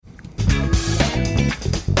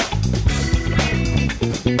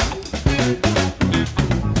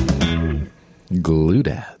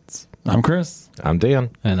I'm Chris. I'm Dan.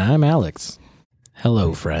 And I'm Alex.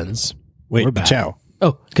 Hello, friends. Wait, We're back. ciao.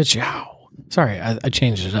 Oh, ka-chow. Sorry, I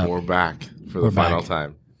changed it up. We're back for the final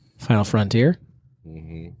time. Final Frontier?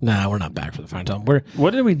 Mm-hmm. Nah, we're not back for the final time.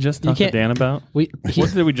 What did we just talk to Dan about? What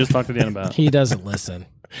did we just talk to Dan about? He doesn't listen.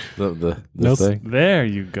 The Nope. thing. There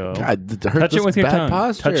you go. God, Touch it with your tongue.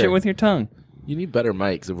 Posture. Touch it with your tongue. You need better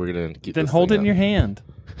mics if we're gonna get. Then this hold it thing in your up. hand.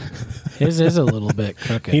 His is a little bit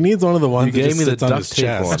crooked. He needs one of the ones You that gave just me the sits on duct his tape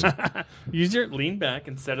chest. one. Use your lean back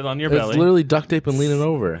and set it on your It's belly. literally duct tape and leaning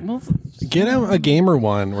over. Well, Get him a gamer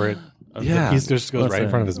one where Yeah. he just goes right in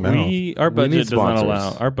front of his mouth. Our budget need does not sponsors.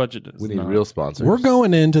 allow. Our budget does We need not. real sponsors. We're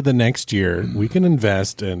going into the next year. We can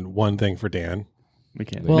invest in one thing for Dan. We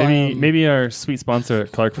can't. Well, maybe our sweet sponsor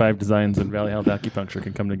at Clark 5 Designs and Valley Health Acupuncture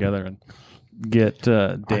can come together and get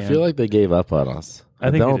Dan. I feel like they gave up on us. I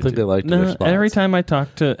don't think they liked no, their spots. every time I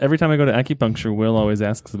go to acupuncture, Will always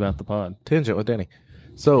asks about the pod. Tangent with Danny.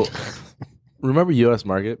 So, remember U.S.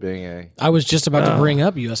 Market being a... I was just about to bring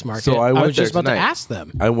up U.S. Market. So I went was just there about to tonight. ask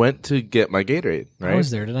them. I went to get my Gatorade, right? I was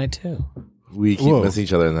there tonight, too. We keep Whoa. missing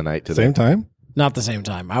each other in the night today. Same time? Not the same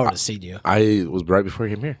time. I would have seen you. I was right before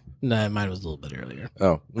you came here. No, mine was a little bit earlier.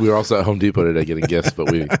 Oh, we were also at Home Depot today getting gifts, but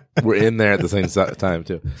we were in there at the same time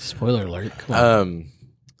too. Spoiler alert. Come on.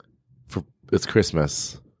 For it's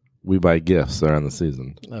Christmas, we buy gifts around the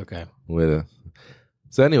season. Okay.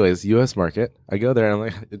 So, anyways, U.S. Market. I go there and I'm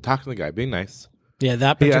like talking to the guy, being nice. Yeah,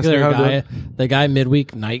 that He asked me particular how I'm guy, the guy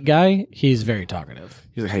midweek night guy, he's very talkative.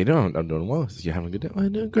 He's like, "How you doing?" I'm doing well. He says, "You having a good day?"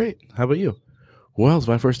 "I'm doing great. How about you?" "Well, it's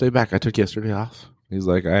my first day back. I took yesterday off." He's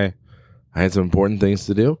like, I had some important things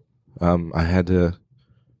to do. I had to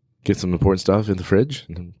get some important stuff in the fridge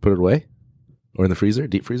and then put it away, or in the freezer,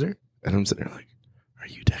 deep freezer." And I'm sitting there like, "Are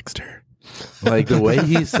you Dexter?" Like the way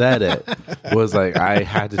he said it was like I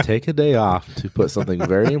had to take a day off to put something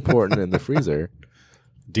very important in the freezer.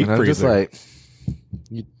 Deep and I'm just freezer. like,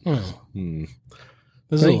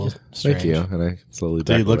 This is a little strange. thank you. And I slowly.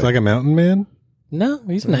 Do you backed look away. like a mountain man? No,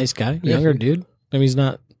 he's a nice guy. Younger dude. I mean, he's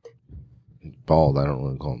not. bald? I don't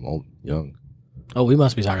really call him old, young. Oh, we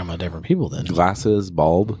must be talking about different people then. Glasses,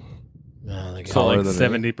 bald. No, they So got- like than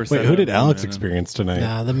 70%. Wait, who did of Alex women. experience tonight?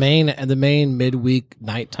 Nah, the main midweek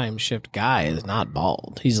nighttime shift guy is not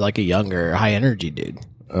bald. He's like a younger, high energy dude.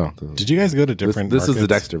 Oh, Did you guys go to this, different this is the markets?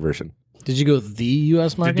 Dexter version. Did you go to the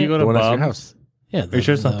U.S. market? Did you go The to one next to your Bob's? house. Yeah, Are you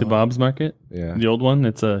sure it's not the Bob's Market? Yeah. The old one?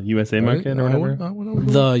 It's a USA Market or whatever? I went over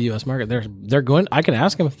there. the U.S. market. They're going. I can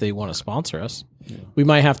ask them if they want to sponsor us. We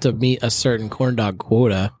might have to meet a certain corn dog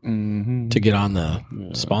quota Mm-hmm. to get on the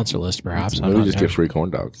sponsor list. Perhaps I'm Maybe not just sure. get free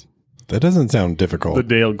corn dogs. That doesn't sound difficult. The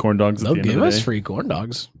day-old corn dogs at They'll the end of give the us day. free corn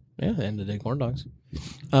dogs. Yeah, end of the day corn dogs.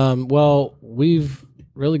 Well, we've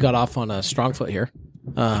really got off on a strong foot here.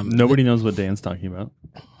 Nobody knows what Dan's talking about.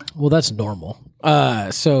 Well, that's normal.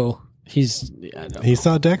 So he He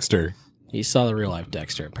saw Dexter. saw the real life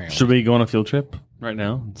Dexter. Apparently, Should we go on a field trip right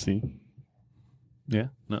now and see? Yeah?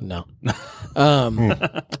 No.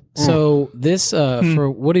 no. So this for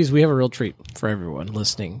Woody's, we have a real treat for everyone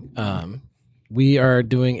listening. We are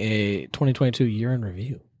doing a 2022 year in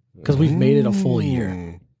review because we've made it a full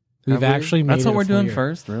year. We've Have we? actually made That's it what a we're full doing year.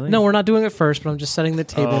 first, really? No, we're not doing it first, but I'm just setting the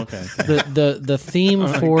table. Oh, okay. The theme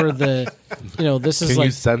for the this is Can like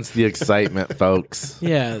you sense the excitement, folks?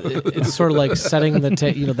 yeah, it's sort of like setting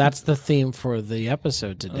the that's the theme for the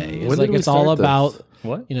episode today. It's When like did we it's all start this? about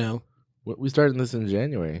What? We started this in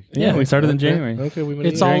January. Yeah, we started in Okay. January. Okay, we made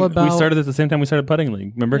It's it. all We about started at the same time we started Putting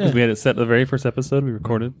League. Remember? Because Yeah. we had it set the very first episode we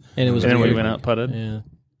recorded. and it was And then we weird. went out putted. Yeah,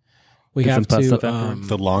 we Did have some putt to. stuff afterwards.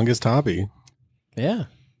 The longest hobby. Yeah,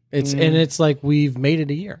 it's and it's like we've made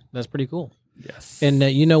it a year. That's pretty cool. Yes. And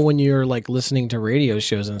when you're like listening to radio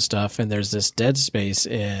shows and stuff, and there's this dead space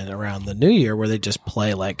in around the new year where they just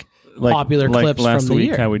play like popular clips last from the week,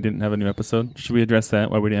 year. how we didn't have a new episode. Should we address that?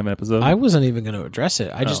 Why we didn't have an episode? I wasn't even going to address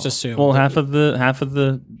it. I just assumed. Well, half of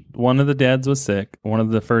the one of the dads was sick. One of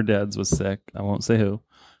the fur dads was sick. I won't say who,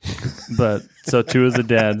 but so two of the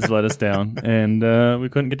dads let us down, and we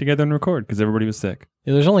couldn't get together and record because everybody was sick.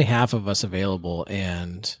 there's only half of us available,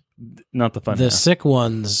 and Not the fun. the half. sick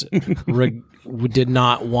ones did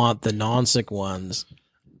not want the non-sick ones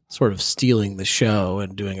sort of stealing the show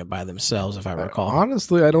and doing it by themselves, if I recall.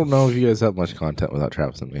 Honestly, I don't know if you guys have much content without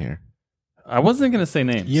Travis and me here. I wasn't gonna say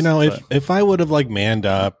names. You know, but- if I would have like manned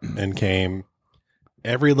up and came,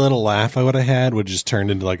 every little laugh I would have had would just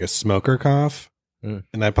turned into like a smoker cough, And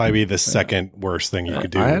that'd probably be the second worst thing you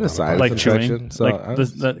could do. I had on a side Like infection, chewing, so like I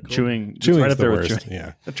was- chewing. It's Chewing's right up the there with worst. chewing.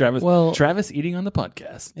 Yeah. Travis. Well- Travis eating on the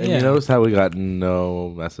podcast. And Yeah. you notice how we got no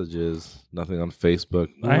messages, nothing on Facebook.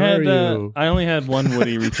 I had. I only had one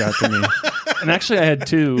Woody reach out to me, and actually I had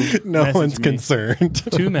two. No message one's me. concerned.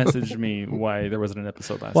 Two messaged me why there wasn't an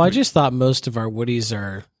episode last Well, I week. just thought most of our Woodies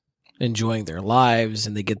are enjoying their lives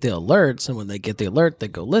and they get the alerts, and when they get the alert they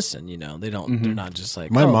go listen. They don't they're not just like,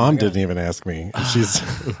 My oh, mom God. didn't even ask me. She's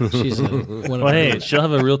She's one of Well, our- hey, she'll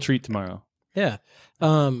have a real treat tomorrow. yeah.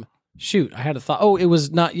 Shoot, I had a thought. Oh, it was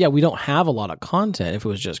not. Yeah, we don't have a lot of content if it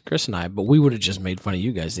was just Chris and I, but we would have just made fun of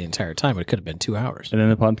you guys the entire time. It could have been 2 hours. And then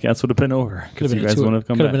the podcast would have been over because you guys wouldn't have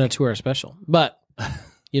come Could back. have been a 2 hour special. But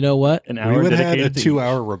you know what? An we hour would have had a dedicated to 2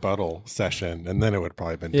 hour rebuttal session, and then it would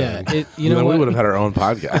probably been Yeah, done. you know then what? we would have had our own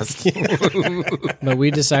podcast. But we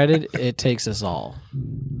decided it takes us all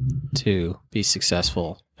to be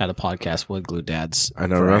successful at a podcast with Glue Dads. I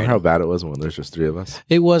know. Remember how bad it was when there's just three of us?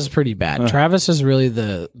 It was pretty bad. Travis is really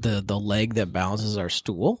the leg that balances our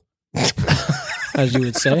stool, as you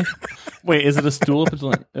would say. Wait, is it a stool?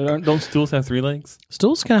 Don't stools have 3 legs?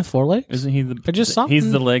 Stools can have 4 legs. Isn't he the? They're just something.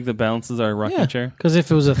 He's the leg that balances our rocking chair. Because if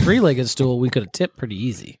it was a 3-legged stool, we could have tipped pretty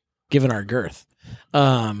easy, given our girth.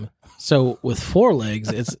 So with 4 legs,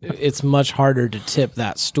 it's much harder to tip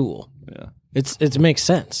that stool. Yeah, It makes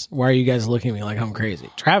sense. Why are you guys looking at me like I'm crazy?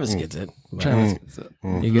 Travis gets it. But Travis gets it.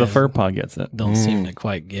 you The guys fur paw gets it. don't seem to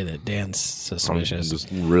quite get it. Dan's I'm suspicious. just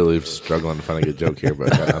really struggling to find a good joke here,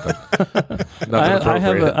 but I got nothing. Nothing I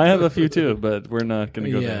appropriate. have a few too, but we're not going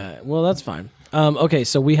to go there. Yeah, well, that's fine. Okay,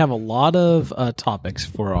 so we have a lot of topics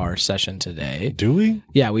for our session today. Do we?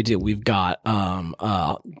 Yeah, we do. We've got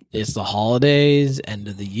it's the holidays, end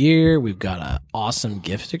of the year. We've got an awesome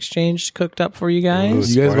gift exchange cooked up for you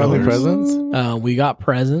guys. You guys bought me Spoilers. presents? We got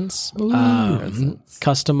presents,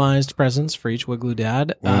 customized presents for each Wiggly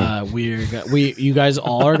Dad. You guys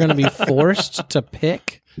all are going to be forced to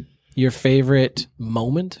pick your favorite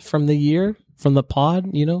moment from the year, from the pod.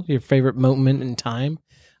 Your favorite moment in time.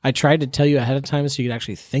 I tried to tell you ahead of time so you could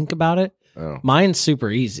actually think about it. Oh. Mine's super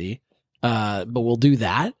easy, but we'll do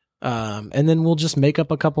that. And then we'll just make up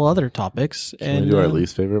a couple other topics. Can and we do our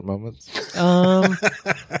least favorite moments?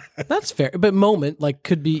 That's fair. But moment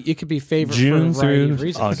could be favorite June for a variety through of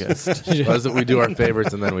reasons. August. Why is it we do our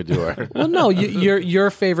favorites and then we do our... Well, no, your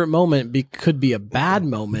favorite moment could be a bad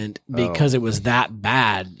moment because it was that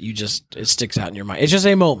bad. It sticks out in your mind. It's just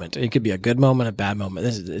a moment. It could be a good moment, a bad moment.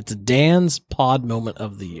 It's Dan's pod moment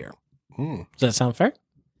of the year. Does that sound fair?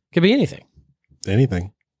 Could be anything.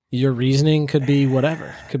 Anything. Your reasoning could be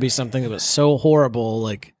whatever. Could be something that was so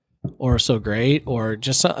horrible, or so great, or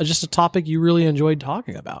just a topic you really enjoyed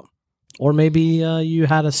talking about, or maybe you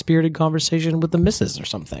had a spirited conversation with the missus or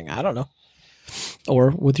something. I don't know, or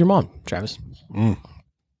with your mom, Travis.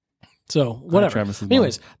 So whatever. Travis's mom.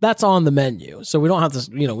 Anyways, that's on the menu, so we don't have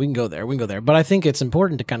to. We can go there. We can go there. But I think it's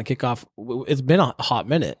important to kind of kick off. It's been a hot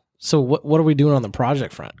minute. So what are we doing on the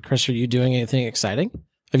project front, Chris? Are you doing anything exciting?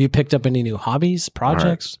 Have you picked up any new hobbies,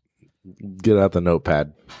 projects? Get out the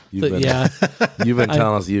notepad. You've been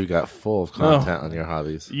telling us you've got full of content on your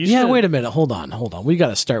hobbies. Wait a minute. Hold on. We got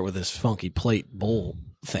to start with this funky plate bowl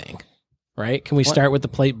thing, right? Can we start with the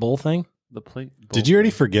plate bowl thing? The plate. Did you already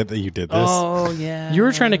forget that you did this? Oh yeah. You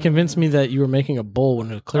were trying to convince me that you were making a bowl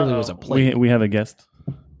when it clearly was a plate. We have a guest.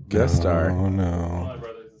 Guest star. Oh, no.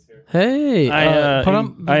 Hey,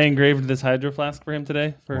 I engraved this hydro flask for him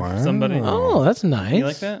today for Wow. somebody. Oh, that's nice. You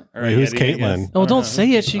like that? Or Wait, who's do you Caitlin? guess? Oh, don't say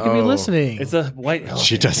it. She could be Oh. listening. It's a white.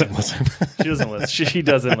 She doesn't listen. She doesn't listen. She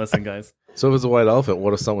doesn't listen, guys. So if it's a white elephant,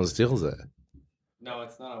 what if someone steals it? No,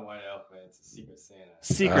 it's not a white elephant. It's a Secret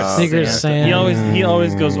Santa. Secret Santa. He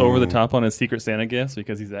always goes over the top on his Secret Santa gifts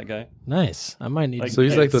because he's that guy. Nice. I might need. So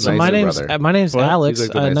he's like the so nicer brother. my name's What? Alex. He's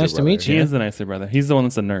like the nicer Nice to brother. meet He you. is the nicer brother. He's the one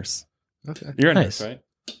that's a nurse. Okay. You're a Nice. nurse, right?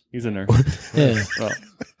 He's a nurse. Yeah. Well,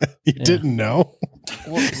 You didn't know?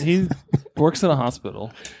 he works at a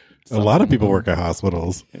hospital. A lot of people work at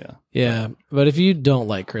hospitals. Yeah. Yeah, but if you don't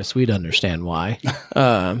like Chris, we'd understand why.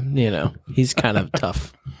 He's kind of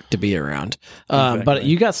tough to be around. But Exactly.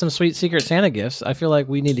 you got some sweet Secret Santa gifts. I feel like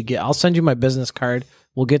we need to I'll send you my business card.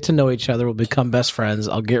 We'll get to know each other. We'll become best friends.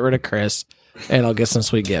 I'll get rid of Chris, and I'll get some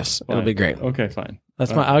sweet gifts. It'll be great. Okay, fine.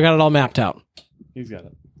 That's I got it all mapped out. He's got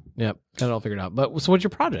it. Yep, got it all figured out. But so, what's your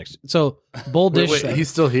project? So, bowl dish. Wait, he's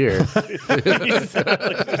still here.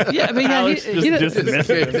 Yeah, I mean, Alex he just dismissed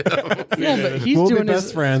him. yeah, but he's We'll be doing best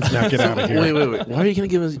his. friends. Now get out of here. wait. Why are you going to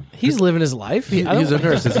give us... He's living his life. He's a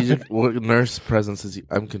nurse. What nurse presence is he?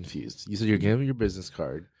 I'm confused. You said you're giving him your business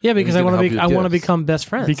card. Yeah, because He's I gonna want help to you I with want to gifts. become best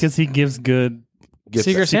friends. Because he gives good Get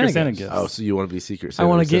Secret that- Santa gifts. Oh, so you want to be Secret Santa? I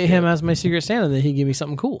want to get him recipient. as my Secret Santa, and then he give me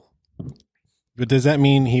something cool. But does that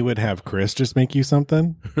mean he would have Chris just make you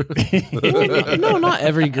something? No, not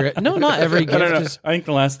every gift. No, not every I don't know. gift is. I think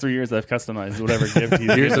the last 3 years I've customized whatever gift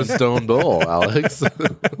he's Here's a given. stone bowl, Alex.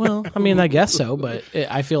 Well, I mean, I guess so, but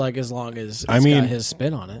I feel like as long as it's got his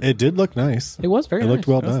spin on it, It did look nice. it was very It nice. looked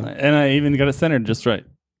well That's done. nice. And I even got it centered just right.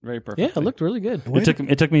 Very perfect. Yeah, it looked really good.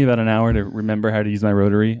 It took me about an hour to remember how to use my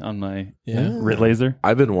rotary on my Yeah. laser.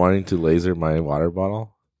 I've been wanting to laser my water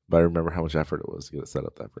bottle, but I remember how much effort it was to get it set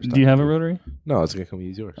up that first time. Do you have a rotary? No, I was going to come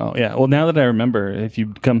use yours. Oh yeah. Well, now that I remember, if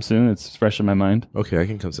you come soon, it's fresh in my mind. Okay, I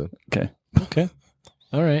can come soon. Okay. Okay.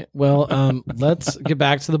 All right. Well, let's get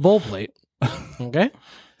back to the bowl plate. Okay.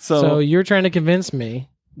 So you're trying to convince me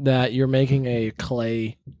that you're making a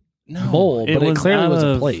clay bowl, but it clearly was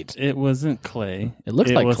a plate. It wasn't clay. It looked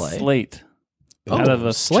like was clay. slate. Oh, out of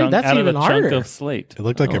a slate? chunk, That's out even of a harder. chunk of slate. It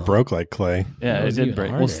looked like it broke like clay. Yeah, That it was did even break.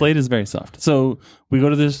 harder. Well, slate is very soft. So we go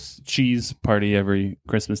to this cheese party every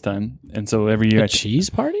Christmas time, and so every year, A cheese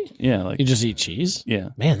party? yeah, like You just eat cheese? yeah,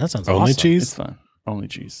 Man, that sounds Only awesome. it's cheese? fun. Only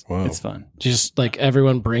cheese. Wow. It's fun. Just like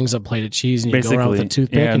everyone brings a plate of cheese and you go around with a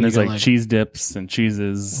toothpick yeah, and and you there's go like, like, cheese dips and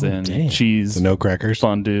cheeses Oh, and dang. cheese So no crackers.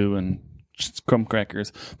 fondue and crumb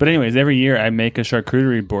crackers. But anyways, every year I make a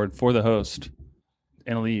charcuterie board for the host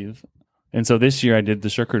and leave. And so this year I did the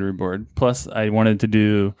charcuterie board. Plus I wanted to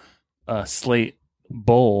do a slate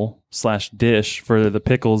bowl / dish for the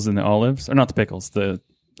pickles and the olives, or not the pickles, the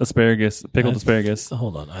asparagus, pickled asparagus.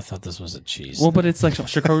 Hold on, I thought this was a cheese. Well, but it's like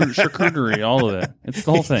charcuterie, all of it. It's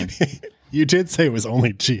the whole thing. You did say it was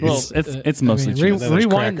only cheese. Well, it's mostly cheese. There's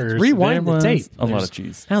rewind crackers. rewind There the was tape. a lot There's- of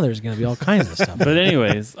cheese. Now there's going to be all kinds of stuff. But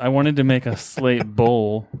anyways, I wanted to make a slate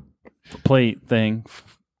bowl plate thing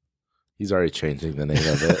He's already changing the name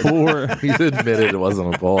of it. for He's admitted it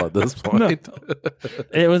wasn't a bowl at this point.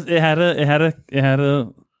 it had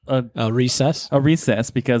A recess. a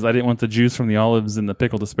recess because I didn't want the juice from the olives and the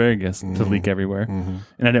pickled asparagus to leak everywhere, and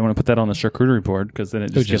I didn't want to put that on the charcuterie board because then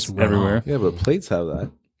it would just just gets run everywhere. off. Yeah, but plates have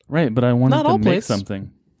that. Right, but I wanted Not to all make plates.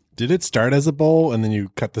 something. Did it start as a bowl and then you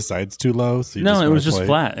cut the sides too low? So you No, just it went was a just plate?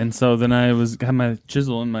 flat, and so then I had my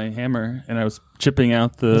chisel and my hammer, and I was chipping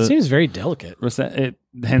out It the. seems very delicate.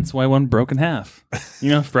 Hence why one broke in half. You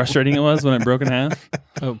know how frustrating it was when it broke in half.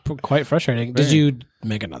 Oh, quite frustrating. Did Very. you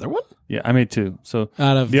make another one Yeah, I made 2. So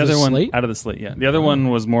out of the other one slate? out of the slate. Yeah, the other one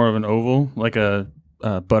was more of an oval, like a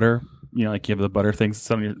butter. You know, like you have the butter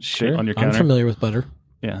things on your Sure, on your I'm counter. familiar with butter.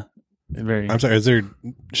 Yeah, very. I'm sorry, is there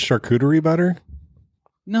charcuterie butter?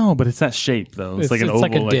 No, but it's that shape though. It's, It's- like an it's oval.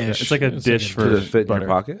 like a that. dish. It's like a It's like dish a for Did it fit in butter. your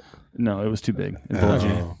pocket? No, it was too big. and bulgy.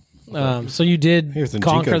 Oh. So you did Here's some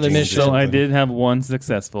conquer Chico the jeans. mission, So I did have one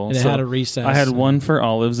successful. and it So had a recess. I had one for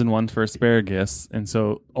olives and one for asparagus, and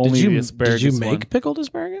so only the asparagus. Did you make one. pickled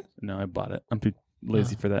asparagus? No, I bought it. I'm too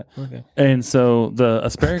lazy for that. Okay. And so the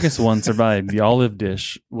asparagus one survived. The olive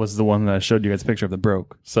dish was the one that I showed you guys a picture of that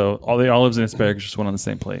broke. So all the olives and asparagus just went on the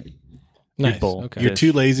same plate. Nice. bowl. Okay. You're Dish.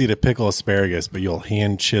 too lazy to pickle asparagus, but you'll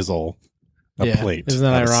hand chisel a Yeah. plate. Isn't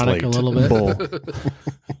that out of ironic slate. a little bit? Bowl.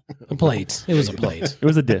 A plate. It was a plate. It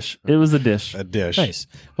was a dish. It was a dish. A dish. Nice.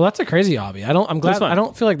 Well, that's a crazy hobby. I'm glad. fun. I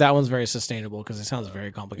don't feel like that one's very sustainable because it sounds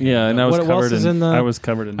very complicated. Yeah, and But I was what else covered is in. the? I was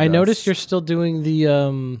covered in. I dust. noticed you're still doing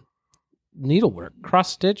the needlework, cross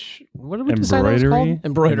stitch. What did we decide that was Embroidery. called?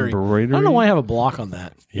 Embroidery. I don't know why I have a block on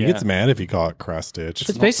that. He Yeah. gets mad if you call it cross stitch.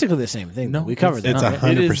 It's basically the same thing. No, we covered It's that. It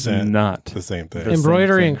 100% is not. the same thing. The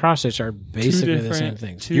Embroidery same and thing. cross stitch are basically the same different-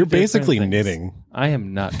 things. two You're different basically things. knitting. I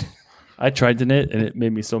am not. I tried to knit, and it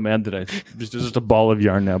made me so mad that there's just a ball of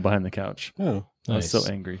yarn now behind the couch. Oh. I was Nice.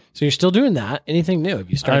 so angry. So you're still doing that? Anything new? Have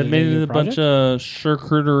you I started? made any new a bunch project? of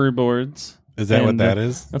charcuterie boards. Is that what And, that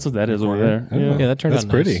is? That's what that is over there. Oh. Yeah. Yeah, that turned That's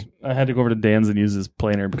out nice. pretty. I had to go over to Dan's and use his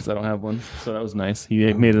planer because I don't have one. So that was nice.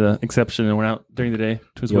 He made an exception and went out during the day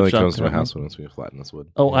to his He only workshop. comes to my house when it's being flattened this wood.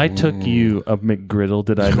 Oh, I took you a McGriddle,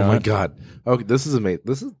 did I Oh not? my god! Okay, this is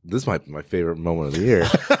amazing. This might be my favorite moment of the year.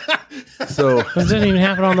 So This didn't even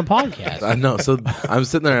happen on the podcast. I know. So I'm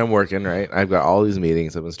sitting there, I'm working, right? I've got all these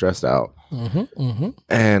meetings. I've been stressed out,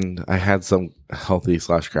 and I had some healthy /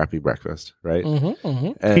 crappy breakfast, right?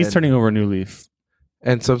 And, He's turning over a new leaf.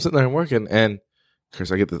 and so I'm sitting there, I'm working, and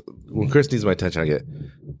Chris, I get the when Chris needs my attention, I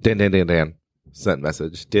get Dan, sent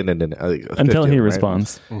message, Dan. Until he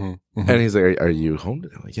responds. And he's like, are you home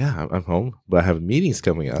today? I'm like, yeah, I'm home, but I have meetings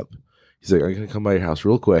coming up. He's like, I'm going to come by your house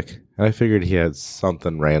real quick. And I figured he had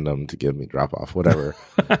something random to give me drop off, whatever.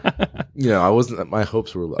 My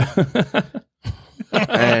hopes were low.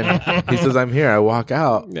 And he says, I'm here. I walk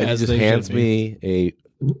out and As he just they hands should me a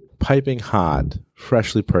piping hot,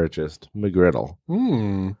 freshly purchased McGriddle.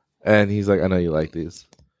 Hmm. And he's like, I know you like these.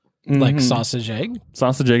 Like Mhm. sausage, egg.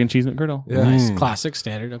 Sausage, egg, and cheese McGriddle. Yeah. Nice, classic,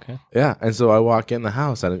 standard. Okay. Yeah, and so I walk in the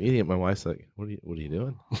house and I'm eating it. My wife's like, "What are you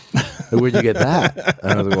doing? Like, where'd you get that?"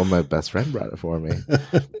 And I was like, "Well, my best friend brought it for me."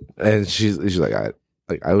 And she's like,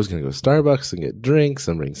 I was gonna go to Starbucks and get drinks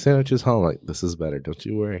and bring sandwiches home. Like, this is better. Don't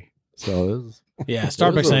you worry. So Yeah,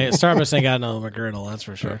 Starbucks ain't got no McGriddle. That's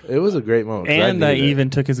for sure. it was a great moment. 'cause And I needed it. even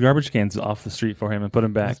took his garbage cans off the street for him and put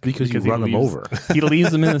them back That's because you he run them leaves- over. He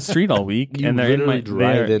leaves them in the street all week, You and they're in literally my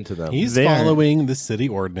drive they are, into them. He's They are- following the city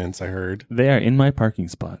ordinance, I heard. they are in my parking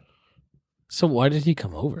spot. So why did he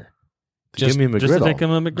come over? Give me a Just to McGriddle. take him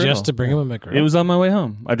a McGriddle. Just to bring him a McGriddle. It was on my way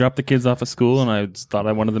home. I dropped the kids off at school, and I thought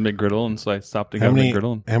I wanted the McGriddle, and so I stopped to get How a many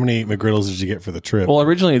McGriddle. McGriddles did you get for the trip? Well,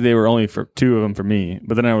 originally they were only for 2 of them for me,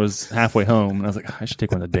 but then I was halfway home, and I was like, I should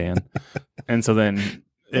take one to Dan. And so then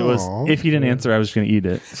it was, Aw. if he didn't answer, I was going to eat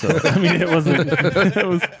it. So I mean, it wasn't. It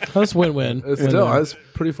was. That was win-win. It's still, I was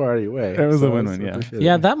pretty far out of your way. It was a I win-win, yeah. appreciate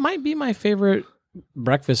Yeah, it. that might be my favorite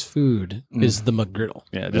breakfast food is the McGriddle.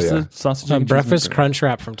 Yeah, just Yeah. a sausage. A and cheese breakfast McGriddle. crunch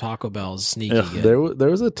wrap from Taco Bell is sneaky Ugh, good. There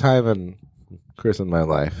was a time in Chris in my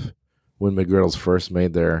life when McGriddles first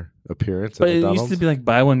made their appearance But at it McDonald's. used to be like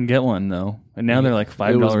buy one get one though, and now they're like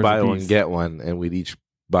 $5 it was buy a one piece. get one, and we'd each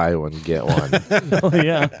buy one get one. Oh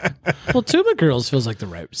yeah, Well, 2 McGriddles feels like the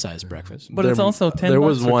right size breakfast. but it's also 10. There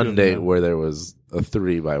was bucks for 2 one of date them. where there was a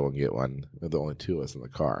 3 buy one get one. With only 2 of us in the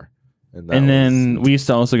car, and And then we used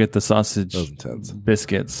to also get the sausage that was intense.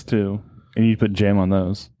 biscuits too, and you put jam on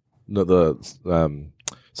those. No, the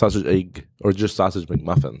sausage egg or just sausage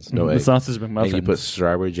McMuffins, no the egg. sausage And McMuffins. you put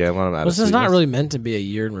strawberry jam on them. Out This of is not sweetness. really meant to be a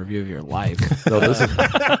year in review of your life. No, this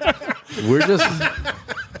is. We're just.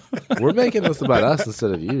 We're making this about us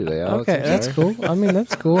instead of you today, Alex. Okay, I'm that's sorry. cool. I mean,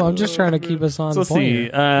 that's cool. I'm just trying to keep us on so point. see,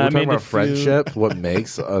 here. I We're made talking a about few- friendship. What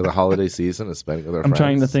makes the holiday season is spending with our I'm friends.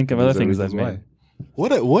 trying to think of These other are things I've reasons made.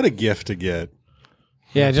 why. What a gift to get.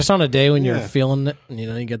 Yeah, just on a day when you're Yeah. feeling it,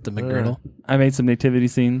 you get the McGriddle. I made some nativity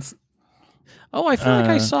scenes. Oh, I feel like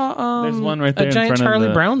I Uh, saw There's one right there a in giant front Charlie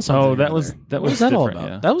of the, Brown something. Oh, that over was there. that What was was that all different,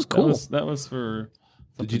 about? yeah. That was cool. That was for.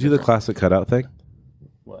 Did you do the classic cutout thing?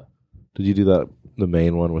 What? Did you do that? The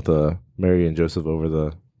main one with Mary and Joseph over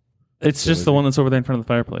the. It's just the one that's over there in front of the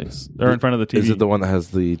fireplace or in front of the TV. Is it the one that has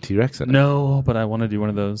the T-Rex in it? No, but I want to do one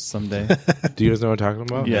of those someday. Do you guys know what I'm talking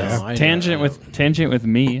about? Yes. No, I tangent know. with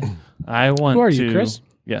me. I want. Who are to, you, Chris?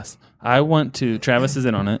 Yes, I want to. Travis is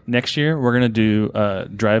in on it. Next year, we're gonna do a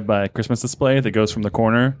drive-by Christmas display that goes from the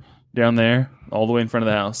corner down there all the way in front of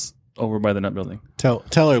the house over by the nut building. Tell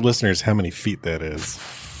our listeners how many feet that is.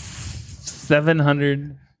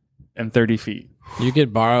 730 feet. You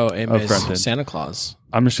could borrow Amy's fronted. Santa Claus.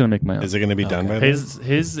 I'm just gonna make my own. Is it going to be done by then?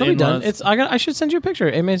 His It'll be done. in-laws. I should send you a picture.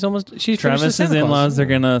 Amy's almost. She's finished the Travis's Santa Claus. in-laws are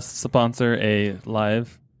gonna sponsor a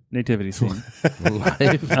live nativity scene.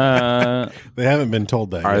 Live? They haven't been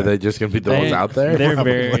told that Are yet. they just going to be the ones out there? They're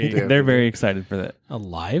Probably. they're very excited for that. A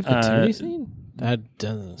live nativity scene. That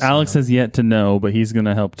doesn't. Alex has yet to know, but he's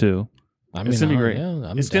gonna help too. I It's gonna be great.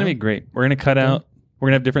 It's gonna be great. We're gonna cut out. We're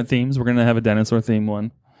gonna have different themes. We're gonna have a dinosaur theme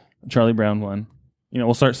one, a Charlie Brown one.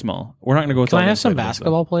 We'll start small. We're not gonna go with. Can all I the have some inflatables, though.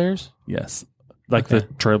 basketball players? Yes, like Okay.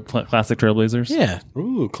 the classic Trailblazers. Yeah,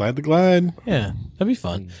 Ooh, Clyde the Glide. yeah, that'd be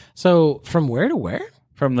fun. So from where to where?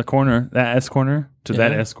 From the corner, that S corner to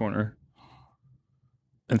that Yeah. S corner,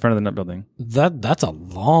 in front of the nut building. That's a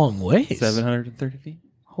long ways. 730 feet.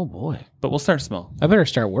 Oh boy, But we'll start small. I better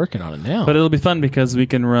start working on it now. But it'll be fun because we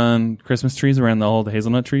can run Christmas trees around all the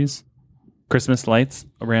hazelnut trees, Christmas lights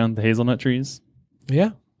around the hazelnut trees,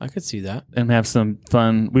 yeah, I could see that. and have some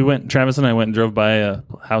fun. Travis and I went and drove by a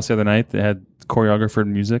house the other night that had choreographed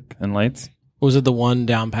music and lights. Was it the one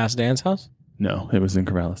down past Dan's house? No, it was in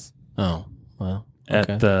Corvallis Oh, well, at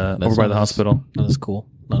okay. over That's by not the as- hospital. Not as cool.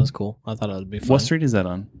 Not as cool. I thought it would be fun. What street is that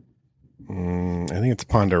on? I think it's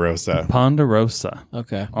Ponderosa. Ponderosa,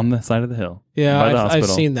 Okay. on the side of the hill. Yeah, by the I've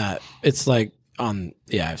hospital. seen that. It's like on.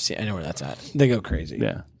 Yeah, I know where that's at. They go crazy.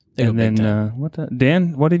 Yeah. They go And big then time.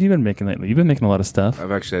 Dan, what have you been making lately? You've been making a lot of stuff.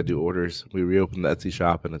 I've actually had to do orders. We reopened the Etsy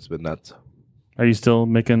shop, and it's been nuts. Are you still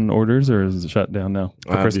making orders, or is it shut down now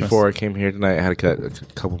for Christmas? Before I came here tonight, I had to cut a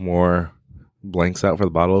couple more blanks out for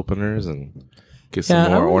the bottle openers and get some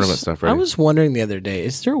more ornament stuff ready. I was wondering the other day,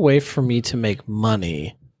 is there a way for me to make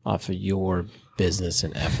money off of your business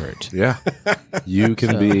and effort? Yeah, you can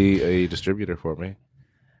So- be a distributor for me.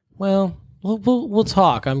 Well, we'll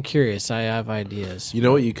talk. I'm curious. I have ideas. You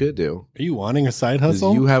know what you could do? Are you wanting a side Is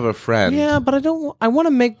hustle? you have a friend. Yeah, but I don't. I want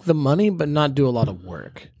to make the money, but not do a lot of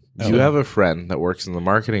work. You have a friend that works in the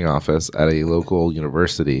marketing office at a local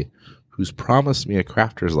university who's promised me a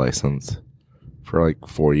crafter's license for like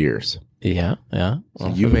 4 years. Yeah, yeah. So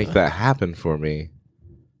you make that happen for me,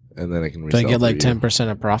 and then I can Do resell. I get like for you.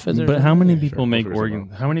 10% of profits? Or But something? how many Yeah, people sure. make We'll figure Oregon?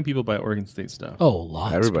 something How many people buy Oregon State stuff? Oh,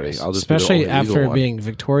 lots. Everybody. Chris. I'll just be the especially only legal after one. being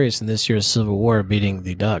victorious in this year's Civil War, beating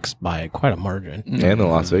the Ducks by quite a margin. and the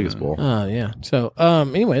Las Vegas Bowl. Yeah. So,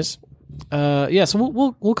 anyways,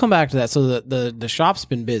 so we'll come back to that. So the shop's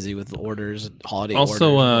been busy with the orders, holiday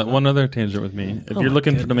Also, orders. one other tangent with me. If Oh you're my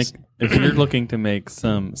looking goodness. if you're looking to make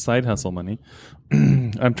some side hustle money,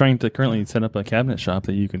 I'm trying to currently set up a cabinet shop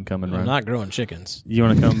that you can come and I'm run. not growing chickens. You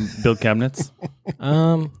want to come build cabinets?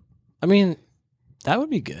 I mean, that would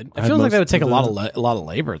be good. I I feel had like that would most take a of lot the- of a lot of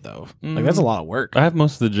labor though. Like that's a lot of work. I have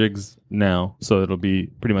most of the jigs now, so it'll be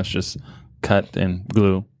pretty much just cut and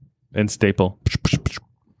glue and staple.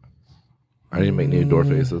 I need to make new door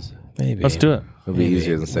faces. Maybe Let's do it. It'll be Maybe.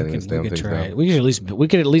 easier than sending this damn we thing could try it. down. We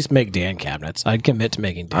could at least make Dan cabinets. I'd commit to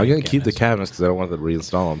making. Dan I'm gonna keep the cabinets. cabinets because I don't want to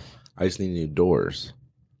reinstall them. I just need new doors.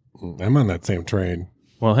 I'm on that same train.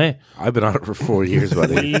 Well, hey, I've been on it for 4 years,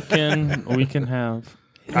 buddy. we can have.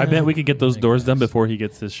 I bet we could get those doors done before he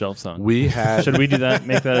gets his shelves on. We had Should we do that?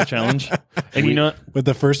 Make that a challenge? And you know what? But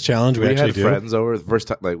the first challenge we we actually had do. friends over the first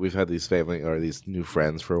time. Like we've had these family or these new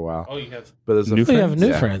friends for a while. Oh, you have. But there's New We have new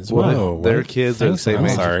Yeah. friends. Well, Wow. Whoa, their what? kids are the Thanks, same I'm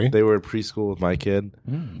age. sorry. They were preschool with my kid.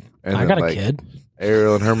 And I then, got a like, kid.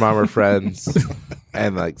 Ariel and her mom are friends,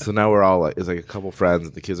 and like so now we're all like it's like a couple friends.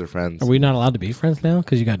 And the kids are friends. Are we not allowed to be friends now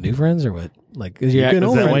because you got new friends or what? Like, is your, can Is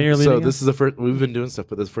only- that why you're leaving? So us? this is the first we've been doing stuff,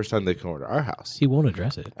 but this is the first time they come over to our house, he won't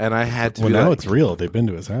address it. and I had to. Well, be now like, it's real. They've been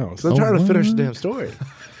to his house. So I'm trying to finish the damn story.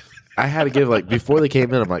 I had to give like before they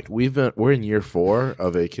came in. I'm like, we're in year 4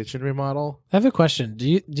 of a kitchen remodel. I have a question. Do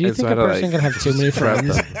you And think so I a had to, person like, can have too many spread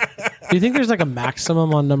friends? them. Do you think there's like a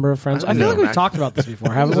maximum on number of friends? I feel No, like we've max- talked about this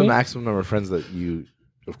before, haven't There's a we? maximum number of friends that you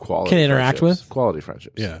of quality Can interact friendships. with? Quality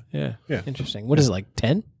friendships. Yeah. Yeah. Yeah. Interesting. What is it, like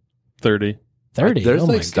 10? 30. 30? There's Oh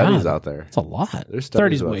my like studies God. out there. That's a lot. There's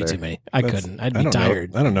 30 studies is out way there. too many. I That's- couldn't. I'd I be don't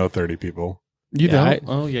tired. Know, I don't know 30 people. You Yeah, don't?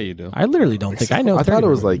 Oh, yeah, you do. I literally don't think I know. I 30 thought it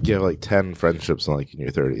was people. like you have like 10 friendships in like in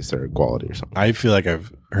your 30s that are quality or something. I feel like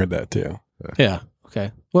I've heard that too. Yeah.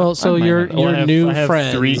 Okay. Well, so I might your have- oh, I have- new I have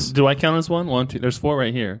friends. 3. Do I count as one? 1, 2. There's 4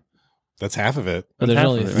 right here. That's half of it. But there's half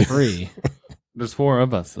only of it. 3. There's 4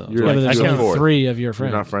 of us though. You're So Yeah, like- but I there's you're count. only fourth. 3 of your You're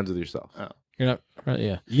friends. not friends with yourself. You're not.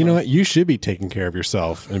 Yeah. You know what? You should be taking care of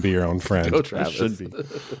yourself and be your own friend. Go It Travis. should be.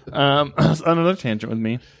 On another tangent with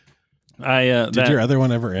me. Did your other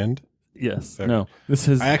one ever end? Yes. Okay. No. This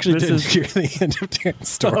is. I actually this didn't is- hear the end of Dan's Oh,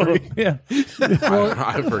 story. yeah.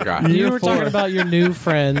 I forgot. You Year were 4. talking about your new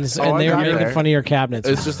friends, Oh, and I they were got making there. fun of your cabinets.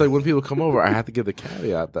 It's just like when people come over, I have to give the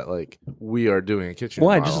caveat that like we are doing a kitchen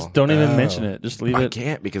Why? remodel. Just don't even Oh. mention it. Just leave I it.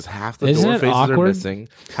 can't because half the Isn't door it faces are awkward? missing.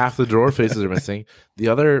 Half the drawer faces are missing. The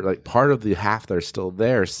other like part of the half that are still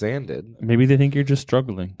there sanded, Maybe they think you're just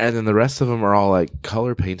struggling. and then the rest of them are all like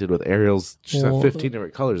color painted with Ariel's. She's Well, got 15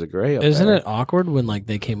 different colors of gray. Up Isn't there. it awkward when like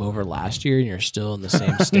they came over last year and you're still in the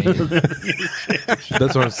same state?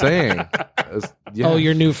 That's what I'm saying. Yeah. Oh,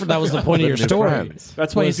 your new. That was the point of your New story. friends.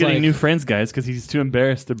 That's why Was he's getting like- new friends, guys, because he's too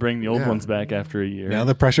embarrassed to bring the old Yeah. ones back after a year. Now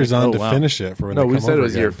the pressure's on Oh, to wow. finish it for when No, they we come said it over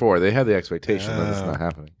was year again. 4. They had the expectation that it's Oh. not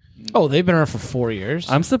happening. Oh, they've been around for 4 years.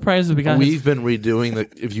 I'm surprised that we got. We've been redoing the.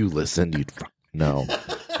 If you listened, you'd know.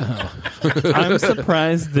 I'm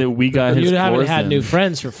surprised that we got his you haven't floors had in. new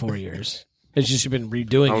friends for 4 years. It's just you've been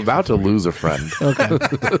redoing. I'm it about for to lose a friend. Okay.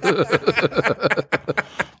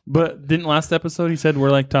 But didn't last episode he said we're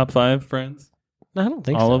like top 5 friends? No, I don't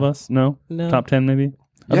think All so. of us? No? No. Top 10 maybe?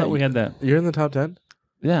 I Yeah, thought we had that. You're in the top 10.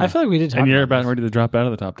 Yeah. I feel like we did. Talk and you're about about ready to drop out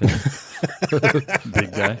of the top 10.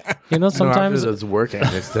 Big guy. this. You know, sometimes no, after those work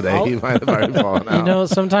ethics today, he might have already fallen out. you know,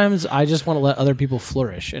 sometimes I just want to let other people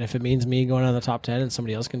flourish, and if it means me going out of the top 10 and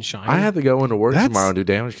somebody else can shine, I have to go into work That's- tomorrow and do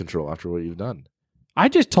damage control after what you've done. I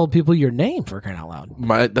just told people your name for crying out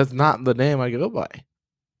loud. That's not the name I go by.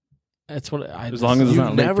 That's what I. As long as it's You've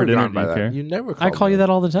not late never for dinner, gone do by you that. care? You never. I call me you that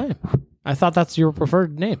all the time. I thought that's your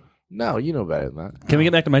preferred name. No, you know better than that. Can we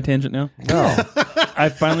get back to my tangent now? No. I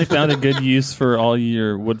finally found a good use for all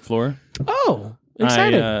your wood floor. Oh,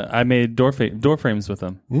 excited! I made door frames with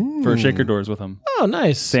them for shaker doors with them. Oh,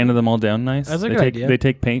 nice. Sanded them all down nice. That's a they good take, idea. They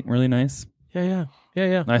take paint really nice. Yeah.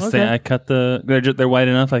 I cut they're wide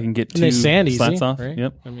enough I can get And 2 they sand easy, slats off. right?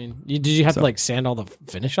 Yep. I mean, did you have to like sand all the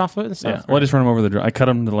finish off of it and Yeah. stuff? Well, I just run them over the drum. I cut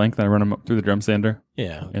them to length and I run them up through the drum sander,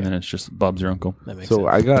 Yeah, okay. and then it's just Bob's your uncle. That makes So sense.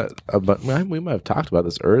 I got we might have talked about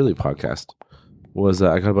this early podcast. Was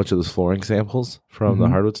I got a bunch of those flooring samples from the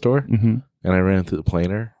hardwood store, Mm-hmm. and I ran through the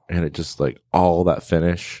planer, and it just like all that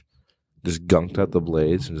finish just gunked out the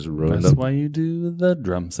blades and just ruined That's them. why you do the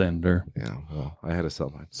drum sander. Yeah, well, I had to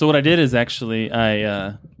sell mine. So what I did is actually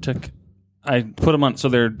I put them on, so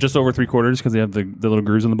they're just over 3/4 because they have the little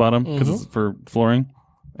grooves on the bottom because it's for flooring.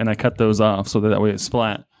 and I cut those off so that way it's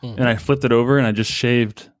flat. And I flipped it over and I just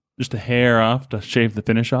shaved just a hair off to shave the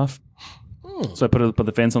finish off. So I put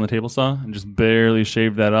the fence on the table saw and just barely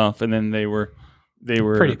shaved that off, and then they were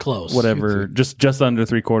pretty close. Whatever, just under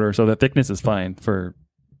 3/4. So the thickness is fine for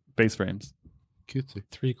base frames. Cutesy.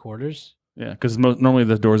 3/4. Yeah, because normally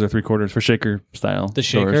the doors are 3/4 for shaker style. The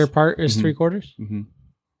shaker doors. part is 3/4. Mhm.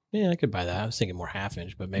 Yeah, I could buy that. I was thinking more 1/2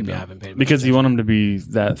 inch, but maybe I haven't paid Because you want them to be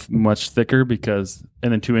that much thicker,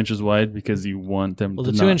 and then 2 inches wide, because you want them. Well,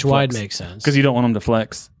 to the not 2-inch wide flex. makes sense Because you don't want them to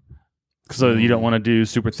flex. So you don't want to do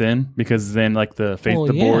super thin, because then like the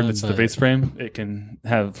board that's the face frame, it can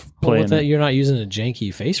have play with in that, it. you're not using a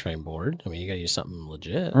janky face frame board. I mean, you got to use something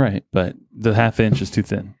legit. Right, but the 1/2 inch is too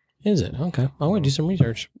thin. Is it? Okay. I'm going to do some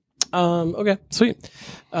research. Okay, sweet.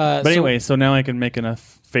 But anyway, so now I can make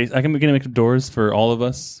enough face. I can make doors for all of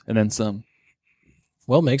us, and then some.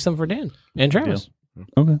 Well, make some for Dan and Travis.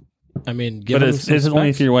 Okay. I mean, give But them it's some only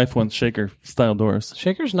specs. if your wife wants shaker style doors.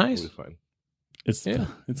 Shaker's nice. Totally fine. It's Yeah.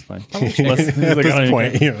 it's fine. At He's like, I this don't even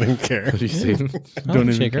point, care. you don't even care. Have you seen? I Don't like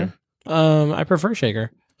even shaker. I prefer shaker.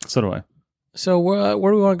 So do I. So where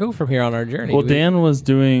do we want to go from here on our journey? Well, Do we- Dan was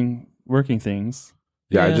doing working things.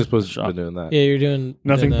 Yeah, Yeah. I just was Shop. been doing that. Yeah, you're doing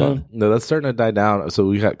Nothing doing, fun. No, that's starting to die down. So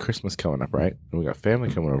we got Christmas coming up, right? And we got family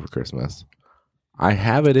coming over Christmas. I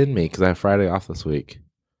have it in me because I have Friday off this week.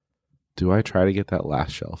 Do I try to get that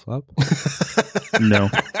last shelf up? No.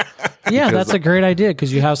 Yeah, Because- that's a great idea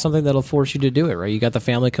because you have something that'll force you to do it, right? You got the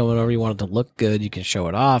family coming over, you want it to look good, you can show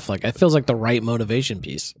it off. Like it feels like the right motivation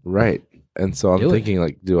piece. Right. And so I'm Do it. thinking,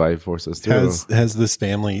 like, do I force this through? Has this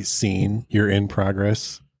family seen your in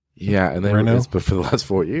progress? Yeah, and then Reno? it's been for the last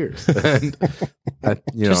 4 years. And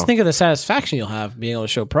Just think of the satisfaction you'll have being able to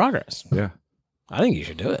show progress. yeah. I think you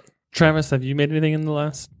should do it. Travis, have you made anything in the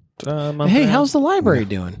last month? Hey, and a half? how's the library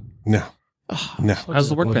doing? No. Oh, No. How's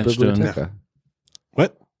the workbench doing? Biblioteca?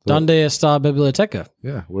 What? Donde está biblioteca?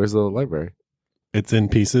 Yeah, where's the library? It's in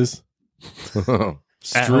pieces. At Home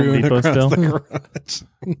Strewn Depot across still? the garage.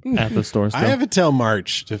 At the store still? I have until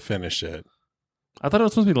March to finish it. I thought it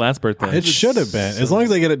was supposed to be last birthday. It should have been. As long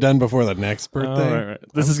as I get it done before the next Oh, birthday. right.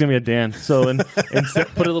 This is gonna be a Dan. So,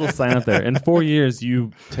 put a little sign up there. In 4 years,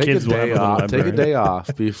 you Take kids a will have day a little off. Take a library. day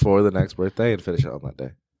off before the next birthday and finish it on that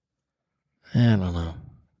day. I don't know.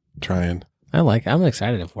 Trying. I'm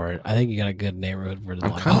excited for it. I think you got a good neighborhood for the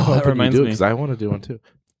I'm library. kind of that hoping you reminds do me. because I want to do one too.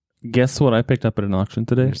 Guess what I picked up at an auction It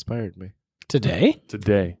today? inspired me. Today?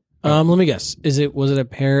 Today. Let me guess. Was it a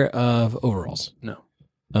pair of overalls? No.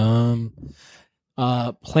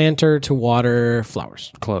 Planter to water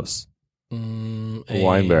flowers. Close. A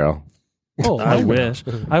wine barrel. Oh, I wine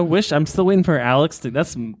barrel. wish. I'm still waiting for Alex to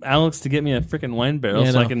get me a freaking wine barrel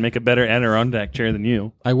Yeah, so I no. can make a better Adirondack chair than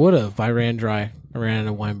you. I would have. I ran dry. I ran out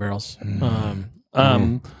of wine barrels.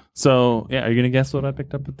 So yeah, are you gonna guess what I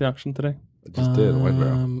picked up at the auction today? I just did a wine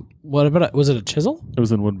barrel. What about was it a chisel? It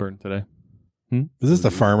was in Woodburn today. Is this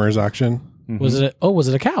the farmer's auction? Was it? Was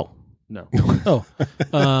it a cow? No. Oh,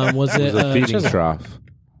 was it It was a feeding chisel? trough.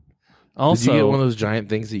 Also, Did you get one of those giant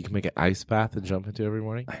things that you can make an ice bath and jump into every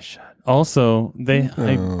morning? I should. Also,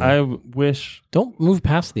 I wish. Don't move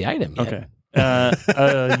past the item yet. Okay.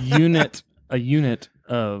 A unit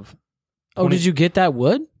of Oh, did you get that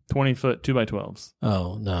wood? 20-foot 2x12s.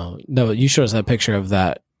 Oh no! You showed us that picture of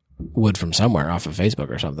that wood from somewhere off of Facebook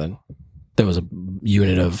or something. There was a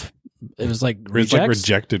unit of. It was like It's like rejects?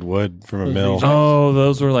 rejected wood from a Those mill. rejects. Oh,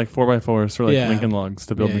 those were like 4x4s for like Yeah. Lincoln Logs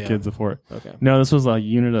to build Yeah, the yeah. kids a fort. Okay. No, this was a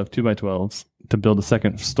unit of 2x12s to build a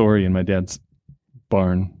second story in my dad's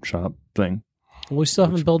barn shop thing. We still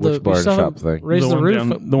haven't built the. which We barn still shop haven't thing? raised the one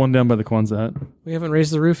roof. the one down by the Quonset hut, We haven't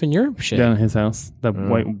raised the roof in your shit. down at his house. That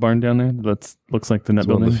white barn down there that looks like the net It's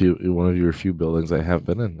one building. of one of your few buildings I have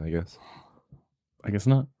been in, I guess. I guess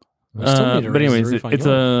not. We still need to But raise the anyways, roof on it's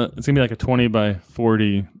yours. gonna be like a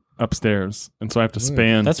 20x40 upstairs, and so I have to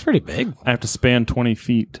span. That's pretty big. I have to span 20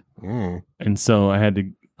 feet, Mm. and so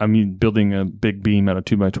I'm building a big beam out of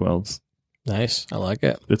 2x12s. Nice. I like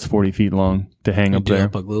it. It's 40 feet long to hang You up do there.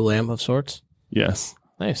 up a glue lamp of sorts. Yes,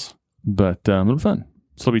 Nice. but it'll be fun.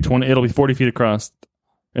 So it'll be 20. It'll be 40 feet across,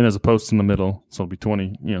 and there's a post in the middle, so it'll be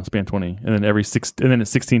 20. Span 20, and then and then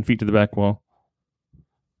it's 16 feet to the back wall,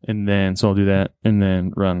 and then so I'll do that, and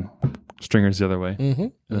then run stringers the other way, Mm-hmm.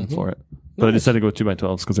 and then floor it. But I decided to go with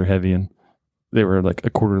 2x12s because they're heavy, and they were like a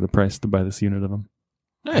quarter of the price to buy this unit of them.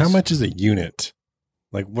 Nice. How much is a unit?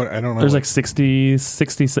 Like what? I don't know. There's like 60,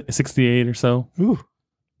 68 or so Ooh.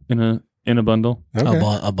 in a bundle. Okay.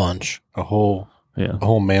 a bunch. a whole Yeah,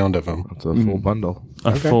 mound of them. It's a full bundle.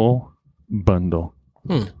 a full bundle.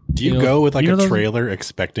 Do you, You know- go with like you a know those- trailer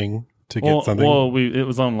expecting to get something? Well, it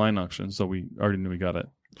was online auction, so we already knew we got it.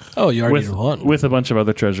 Oh, you already did one. with a bunch of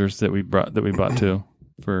other treasures that we bought too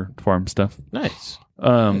for farm stuff. Nice.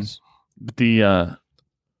 Nice. The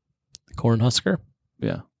corn husker.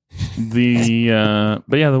 Yeah.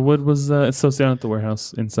 But yeah, the wood was it's still down at the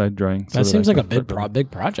warehouse inside drying. That seems like a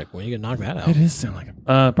big project. When you can knock that out, it is sound like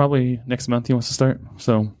it. Probably next month he wants to start.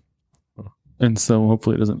 So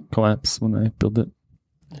hopefully it doesn't collapse when I build it.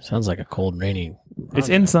 Sounds like a cold, rainy. It's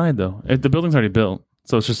inside though. The building's already built,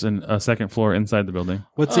 so it's just a second floor inside the building.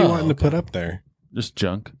 What's he wanting to put up there? Just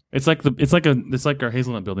junk. It's like our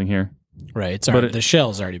hazelnut building here. Right. But the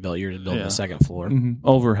shell's already built. You're building the second floor. Mm-hmm.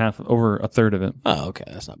 Over a third of it. Oh, okay.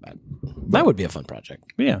 That's not bad. That would be a fun project.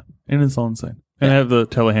 But yeah, and it's all inside. And I have the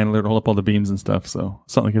telehandler to hold up all the beams and stuff, so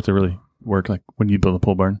it's not like you have to really work like when you build a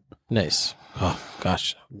pole barn. Nice. Oh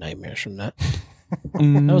gosh, nightmares from that.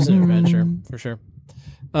 That was an adventure for sure.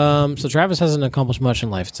 So Travis hasn't accomplished much in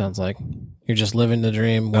life. It sounds like you're just living the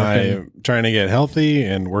dream. I'm trying to get healthy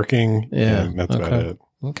and working. Yeah, and that's about it.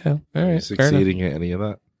 Okay, all Are you right. succeeding at any of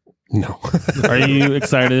that? No. Are you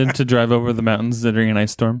excited to drive over the mountains during an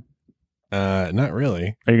ice storm? Not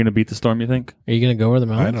really. Are you going to beat the storm, you think? Are you going to go over the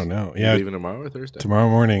mountains? I don't know. Yeah, Leaving tomorrow or Thursday? tomorrow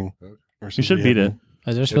morning. You should beat it.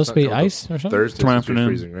 Is there supposed to be ice or something? Thursday. Tomorrow Tomorrow afternoon.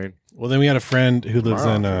 freezing rain. Well, then we had a friend who lives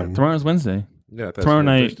in. Tomorrow's Wednesday. Yeah, that's Tomorrow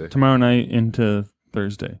night. Thursday. Tomorrow night into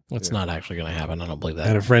Thursday. It's not actually going to happen. I don't believe I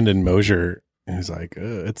had that. a friend in Mosier who's like,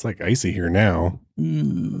 it's like icy here now.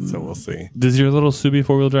 So we'll see. Does your little Subi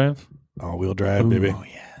 4-wheel drive? All-wheel drive, baby. Oh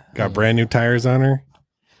yeah. Got brand new tires on her.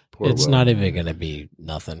 Poor It's Will. not even going to be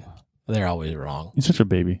nothing. They're always wrong. You're such a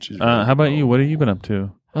baby. She's How about you? What have you been up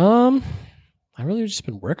to? I really just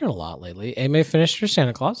been working a lot lately. Amy finished her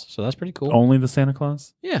Santa Claus, so that's pretty cool. Only the Santa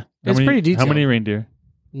Claus? Yeah, How it's many- pretty detailed. How many reindeer?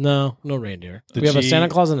 No reindeer. Did we have a she- Santa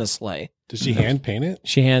Claus and a sleigh. Did she hand paint it?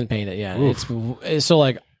 She hand painted. Yeah, Oof. it's so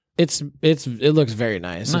like it looks very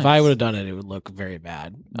nice. If I Nice. would have done it, it would look very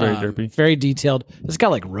bad. Very derpy. Very detailed. It's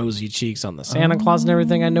got like rosy cheeks on the Santa Claus and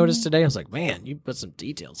everything. I noticed today. I was like, man, you put some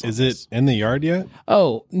details. Is on it this. in the yard yet?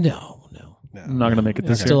 Oh no. I'm not going to make it It's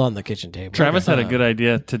this year. still on the kitchen table. Travis had a Uh, good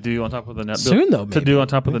idea to do on top of the nut Soon, though, to maybe. do on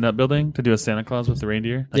top of the nut building, to do a Santa Claus with the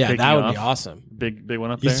reindeer. Like Yeah, taking that would off. be awesome. Big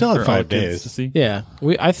one up You there. still have for all 5 the kids days. to see, Yeah,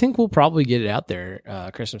 I think we'll probably get it out there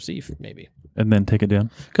Christmas Eve maybe. and then take it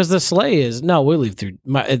down. Because the sleigh is we leave through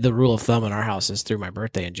the rule of thumb in our house is through my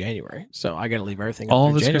birthday in January, so I got to leave everything. up All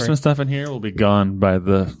through this January. Christmas stuff in here will be gone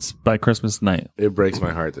by Christmas night. It breaks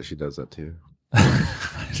my heart that she does that too.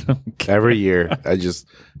 I don't care. Every year,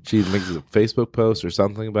 she makes a Facebook post or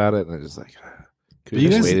something about it, and I'm just like, could You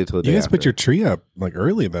we just guys, waited till the day you guys put after? your tree up like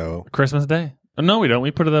early though. Christmas Day. Oh, no, we don't.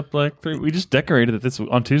 We put it up we just decorated it on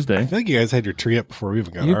I Tuesday. feel like you guys had your tree up before we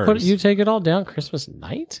even got ours. You take it all down Christmas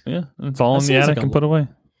night. Yeah, it's all That in the seems attic like and a put away.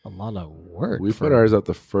 A lot of work. We put ours up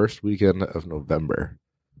the first weekend of November,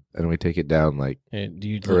 and we take it down like Do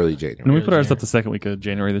you early And January. we put ours up the second week of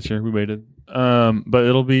January this year. We waited. But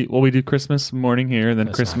it'll be, we do Christmas morning here, and then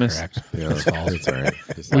That's Christmas. not correct. Yeah, It's false. it's all right.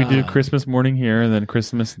 It's We do Uh, Christmas morning here, and then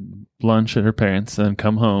Christmas lunch at her parents, and then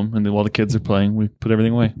come home, and then while the kids are playing, we put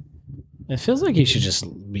everything away. It feels like you should just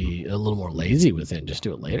be a little more lazy with it and just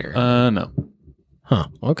do it later. No. Huh.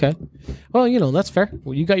 Okay. Well, that's fair.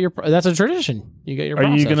 Well, you got that's a tradition. You got your Are you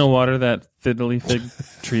process. going to water that fiddly fig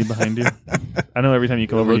tree behind you? I know every time you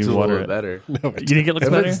come it over, looks you a water little it. better. No, You think it looks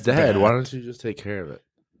If better? it's dead, why don't you just take care of it?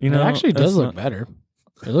 You know, it actually does that's look better.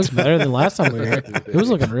 It looks better than last time we were here. It was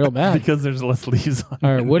looking real bad. because there's less leaves on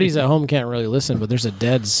All right, it. Woody's at home can't really listen, but there's a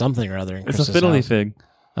dead something or other in It's a Chris's fiddly house. fig.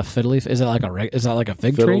 A fiddly? Is it like is that like a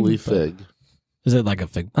fig tree? Fiddly fig. Is it like a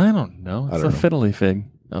fig? I don't know. It's I don't a know. fiddly fig,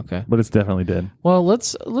 Okay. but it's definitely dead. Well,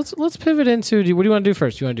 let's pivot into. What do you want to do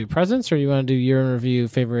first? Do you want to do presents or do you want to do year in review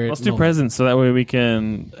favorite? Let's do moment? presents so that way we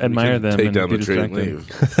can admire them Take and down be the tree and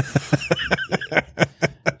distracted.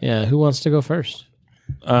 leave. Yeah. Who wants to go first?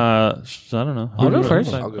 I don't know. I'll Who go do you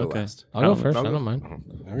first. want? I'll go Okay. last. I'll go first. I don't mind.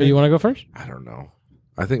 Do you want to go first? I don't know.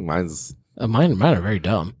 I think mine's. Mine are very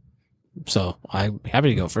dumb. So I'm happy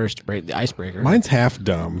to go first to break the icebreaker. mine's half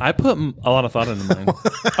dumb. I put a lot of thought into mine.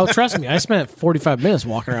 Oh, trust me, I spent 45 minutes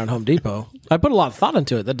walking around Home Depot. I put a lot of thought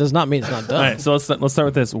into it. That does not mean it's not done. All right, so let's start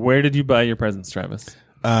with this. Where did you buy your presents, Travis?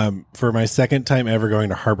 For my second time ever going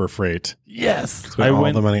to Harbor Freight. Yes, Spent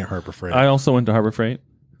all the money at Harbor Freight. I also went to Harbor Freight.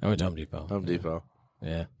 I went to Home Depot. Home Depot.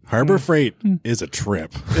 Yeah. Harbor Freight is a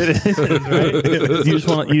trip. It is.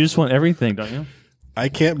 Right? You just want everything, don't you? I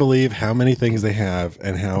can't believe how many things they have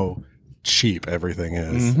and how cheap everything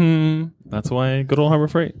is. That's why good old Harbor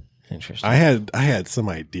Freight. Interesting. I had some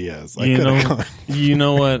ideas. I You could know, have gone. you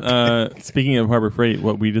know what? Speaking of Harbor Freight,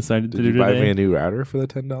 what we decided to Did do you buy today. me a new router for the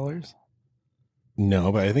 $10?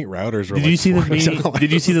 No, but I think routers were. Did like you see the $40. mini?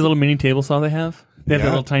 Did you see the little mini table saw they have? They have Yeah.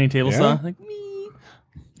 the little tiny table Yeah. saw. Like me.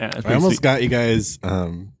 Yeah, it's I pretty almost sweet. got you guys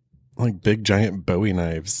like big giant Bowie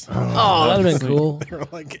knives. Oh, that'd have been cool. They were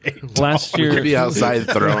like $8. Last We could year. be outside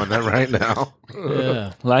throwing them right now.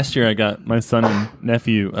 Yeah. Last year, I got my son and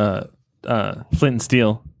nephew Flint and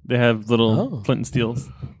Steel. They have little Flint and Steels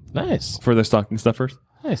Nice. for their stocking stuffers.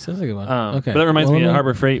 Nice. That's a good one. Okay. But that reminds me Well, of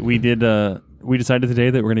Harbor Freight. We did. We decided today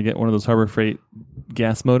that we're going to get one of those Harbor Freight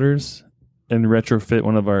gas motors and retrofit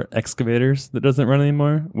one of our excavators that doesn't run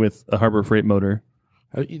anymore with a Harbor Freight motor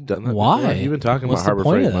Have you done that? Why? before? You've been talking What's about the Harbor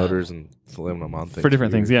point Freight of that? motors and flipping them on things for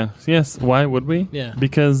different things. Yeah. Yes. Why would we? Yeah.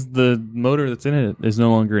 Because the motor that's in it is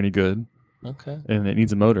no longer any good, Okay. and it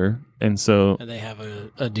needs a motor, and so And they have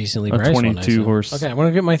a decently A priced one, I 22 assume. horse. Okay, I'm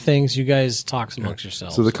gonna get my things. You guys talk amongst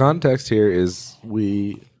yourselves. So the context here is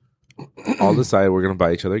we all decided we're going to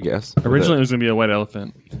buy each other gifts. originally it was going to be a white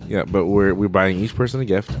elephant. Yeah, but we're buying each person a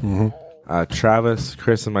gift. Travis,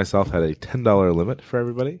 Chris, and myself had a $10 limit for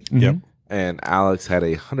everybody, Yep. and Alex had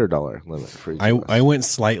a $100 limit for each of us. I went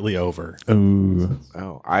slightly over. Ooh.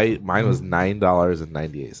 Mine was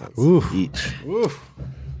 $9.98 Oof. each.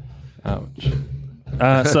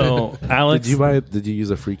 Ouch. So Alex, Did you use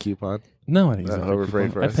a free coupon? No, I didn't use that Harbor for Freight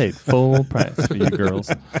coupon. I price? paid full price for you girls.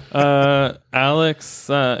 Alex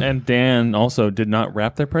and Dan also did not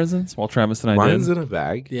wrap their presents, while Travis and I Mine's did. in a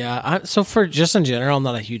bag. yeah. So for just in general, I'm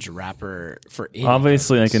not a huge rapper for any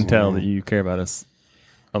Obviously, I presents. can tell that you care about us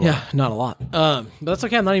a lot. Yeah, not a lot. But that's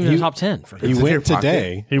okay. I'm not even in the top 10 for You in your went pocket.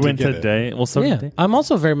 today. He to went get it. today. Well, so yeah. did Dan. I'm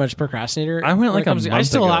also very much a procrastinator. I went when like it comes a to- I month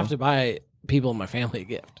still ago. have to buy people in my family a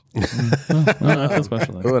gift. Oh, I feel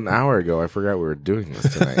special. then. Oh, an hour ago, I forgot we were doing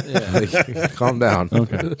this tonight. Like, calm down.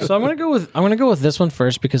 Okay. So I'm gonna go with this one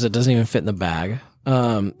first because it doesn't even fit in the bag.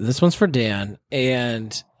 This one's for Dan,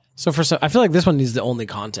 and I feel like this one needs the only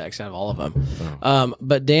context out of all of them.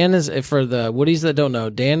 But Dan is, for the Woodies that don't know,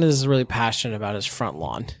 Dan is really passionate about his front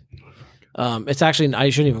lawn. It's actually, I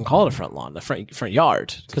shouldn't even call it a front lawn, the front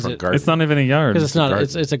yard, because Front garden. It's not even a yard. it's not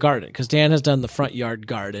garden. it's a garden, because Dan has done the front yard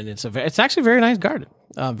garden. It's actually a very nice garden,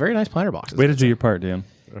 very nice planter boxes. Way to do your part, Dan.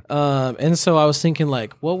 And so I was thinking,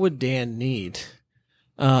 like, what would Dan need?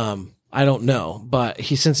 I don't know, but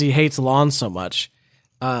since he hates lawns so much,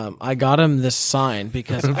 I got him this sign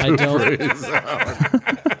because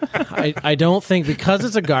I don't think, because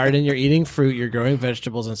it's a garden, you're eating fruit, you're growing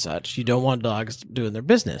vegetables and such, you don't want dogs doing their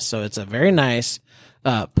business. So it's a very nice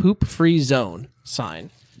poop-free zone sign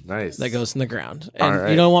Nice. that goes in the ground, and All right.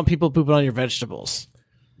 you don't want people pooping on your vegetables.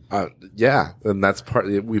 Yeah, and that's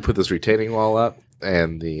we put this retaining wall up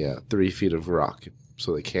and the 3 feet of rock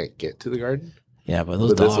so they can't get to the garden. Yeah, but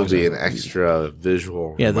those But this will dogs be are, an extra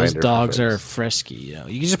visual. yeah, those reminder for dogs are folks. frisky. You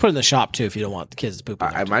can just put it in the shop too if you don't want the kids to poop. In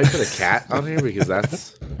I there. might put a cat on here because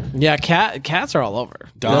that's Yeah, cats are all over.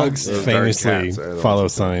 Dogs Those dark famously cats are the follow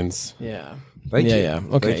ones signs. Yeah. Thank you. Yeah.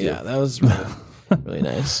 Okay. Thank you. Yeah, that was really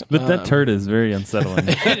nice. But that turd is very unsettling.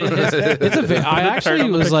 It's a. I actually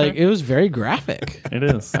on the was like, picture? it was very graphic. It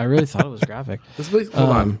is. I really thought it was graphic. hold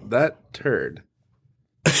on. That turd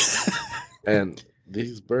and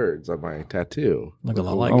these birds on my tattoo Look a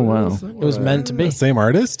lot like. Oh, wow. It was meant to be. Same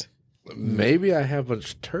artist? Maybe I have a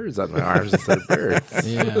bunch of turds on my arms instead of birds.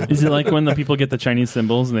 Yeah. Is it like when the people get the Chinese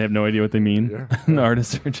symbols and they have no idea what they mean? Yeah. And the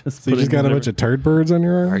artists are just. So you just got a bunch of turd birds on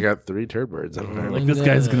your I arm? got 3 turd birds on my arm. Like, this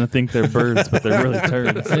guy's going to think they're birds, but they're really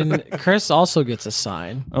turds. And Chris also gets a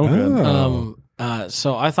sign. Oh, good.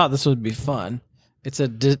 So I thought this would be fun. It's a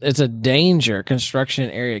danger construction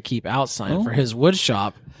area keep out sign for his wood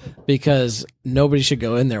shop, because nobody should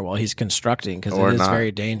go in there while he's constructing, because Or it is not. very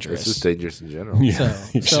It's dangerous. just dangerous in general. Yeah.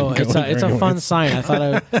 you So should go in it's there a fun anyways. sign. I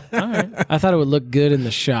thought it would look good in the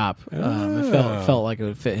shop. It felt like it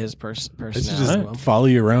would fit his They should personality. just well. follow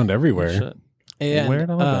you around everywhere. Shit. And Wear it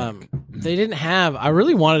on the back. they didn't have. I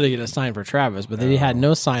really wanted to get a sign for Travis, but they had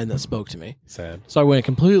no sign that spoke to me. Sad. So I went a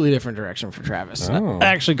completely different direction for Travis. Oh. I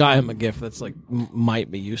actually got him a gift that's like might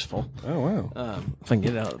be useful Oh, wow. if I can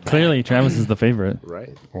get it out. Of the bag. Clearly, Travis is the favorite.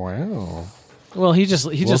 Right. Wow. Well, he just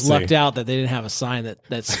see. lucked out that they didn't have a sign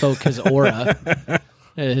that spoke his aura,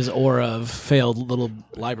 his aura of failed little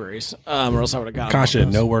libraries. Or else I would have got him Caution, one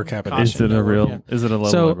of those. no work happening. Is it a no, real? yeah. Is it a low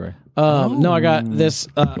So, library? No, I got this.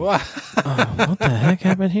 What the heck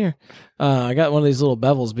happened here? I got one of these little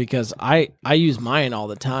bevels because I use mine all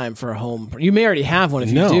the time for a home. You may already have one.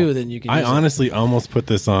 If you do, then you can. I use it. honestly almost put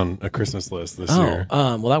this on a Christmas list this year.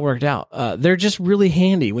 Well, that worked out. They're just really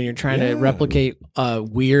handy when you're trying to replicate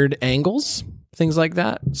weird angles, things like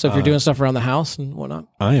that. So if you're doing stuff around the house and whatnot.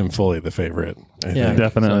 I am fully the favorite. Yeah.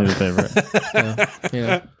 Definitely the favorite.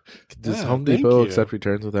 Yeah. Does Yeah, Home thank Depot you. accept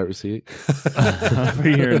returns without receipt? For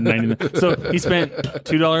your 99. So he spent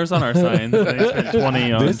 $2 on our signs, and he spent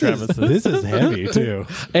 20 on Travis's. This is heavy too.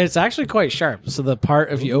 And it's actually quite sharp. So the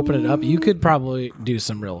part, if you open it up, you could probably do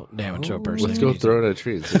some real damage to a person. Let's if you go need throw it at a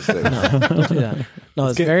tree. to. Don't do that. No,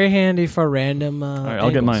 it's very handy for random. All right,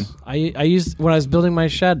 I'll get mine. I used when I was building my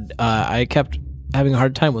shed. I kept having a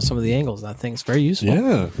hard time with some of the angles. That thing's very useful.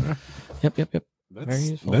 Yeah, Yep. Very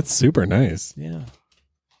useful. that's super nice. Yeah.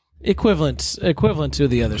 Equivalent to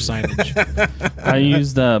the other signage. I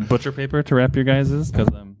used butcher paper to wrap your guys's because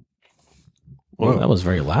I'm. Well, that was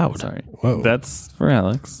very loud. Sorry. Whoa. That's for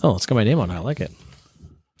Alex. Oh, it's got my name on it. I like it.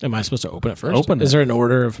 Am I supposed to open it first? Open Is it. there an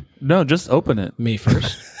order of No, just open it. me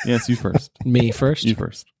first? Yes, you first. Me first? You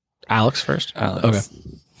first. Alex first? Alex.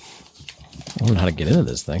 Okay. I don't know how to get into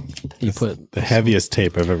this thing. You put. The heaviest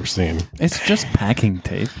tape I've ever seen. It's just packing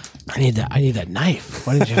tape. I need that knife.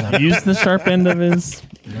 Why did you have that? Use the sharp end of his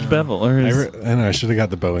bevel or his. I know I should have got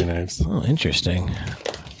the Bowie knives. Oh, interesting.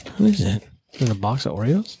 What is it? Is it a box of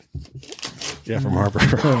Oreos? Yeah, from Harbor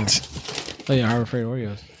Freight. Oh yeah, Harbor Freight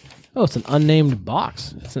Oreos. Oh, it's an unnamed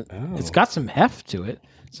box. It's got some heft to it.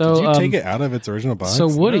 So Did you take it out of its original box? So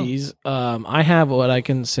Woody's, I have what I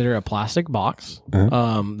consider a plastic box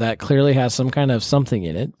that clearly has some kind of something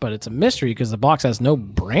in it, but it's a mystery because the box has no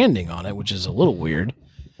branding on it, which is a little weird.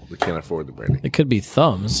 We can't afford the branding. It could be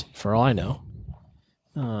thumbs, for all I know.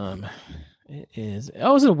 It is.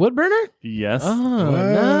 Oh, is it a wood burner? Yes. Oh,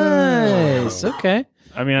 nice. Okay.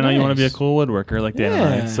 I mean, I know you want to be a Nice. cool woodworker like Dan and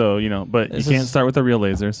I, Yeah. so, but This you can't is- start with a real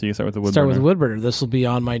laser, so you start with a wood Start with a burner. wood burner. This will be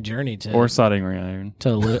on my journey to Or soldering iron.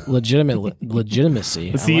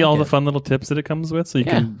 legitimacy. I See like all it. the fun little tips that it comes with, so you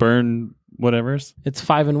Yeah. can burn whatever's. It's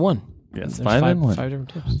 5-in-1. Yes, There's 5-in-1. 5 different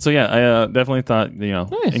tips. So yeah, I definitely thought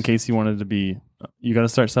Nice. in case you wanted to be, you got to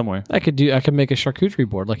start somewhere. I could make a charcuterie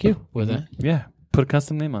board like you with it. Yeah, put a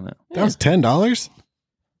custom name on it. That was $10.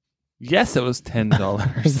 Yes, it was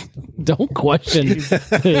 $10. Don't question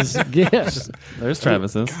his gifts. There's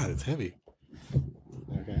Travis's. God, it's heavy.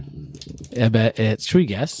 Okay. I bet it's. Should we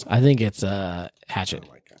guess? I think it's a hatchet.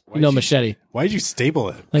 Machete. Why'd you staple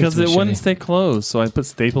it? I think Because it's it machete. wouldn't stay closed, so I put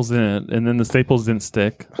staples in it, and then the staples didn't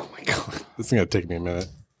stick. Oh my God. This is going to take me a minute.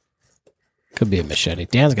 Could be a machete.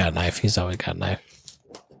 Dan's got a knife. He's always got a knife.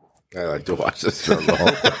 I like to watch this struggle.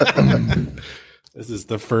 This is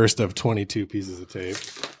the first of 22 pieces of tape.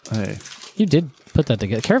 Hey, You did put that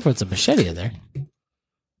together. Careful, it's a machete in there.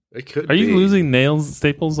 It could are you be. losing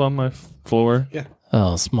staples on my floor? Yeah.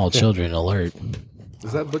 Oh, small children alert.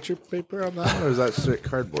 Is that butcher paper on that one, or is that straight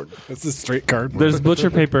cardboard? That's a straight cardboard. There's butcher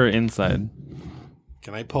paper inside.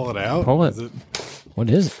 Can I pull it out? Pull it. Is it? What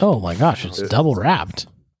is it? Oh my gosh, it's double wrapped.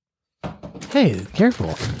 Hey,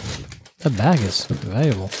 careful. That bag is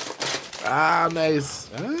valuable. Ah, nice.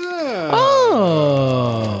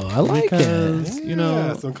 Oh, I like Because, it. you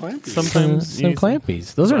know, some clampies. sometimes Some you-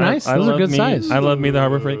 clampies. Those are nice. I Those are love good me, size. I love me the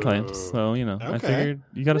Harbor Freight clamps. So, I Okay. figured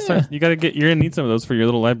you got to start. You got to get. You're gonna need some of those for your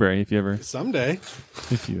little library if you ever. Someday.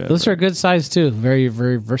 If you ever. Those are good size too. Very,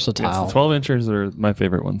 very Yes, versatile. the 12 inches are my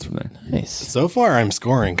favorite ones from there. Nice. So far, I'm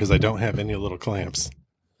scoring because I don't have any little clamps.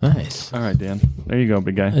 Nice. All right, Dan. There you go,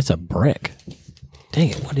 big guy. It's a brick. Dang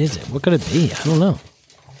it. What is it? What could it be? I don't know.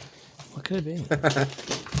 What could it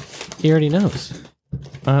be? He already knows.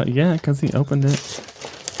 Yeah, because he opened it.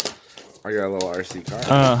 I got a little RC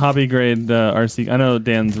car. Hobby grade RC. I know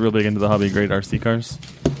Dan's real big into the hobby grade RC cars.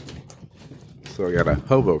 So I got a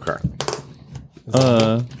hobo car.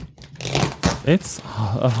 It's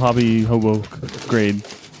a hobby hobo grade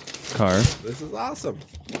car. This is awesome.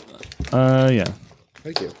 Yeah.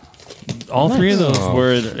 Thank you. All three of those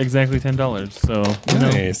were exactly $10. So,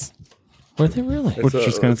 Nice. Were they really? Which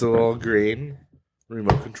is kinda it's a little green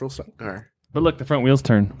remote control stunt car. but look, the front wheels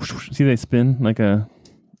turn. See, they spin like a.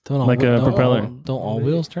 Don't Like a propeller. Don't all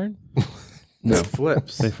wheels turn? No, it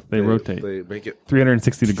flips. They rotate. They make it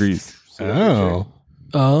 360 degrees. Oh.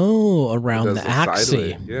 Oh, around does the the axis.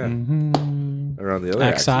 sideways. Yeah, Mm-hmm. around the other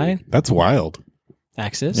Axis? That's wild.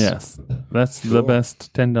 Axis? Yes, that's the Cool.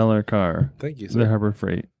 best $10 car Thank you, the sir. Harbor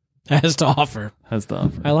Freight Has to offer. has to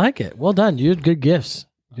offer. I like it. Well done. You had good gifts.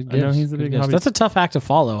 Good I know gifts. he's a Good big gifts. hobby- That's a tough act to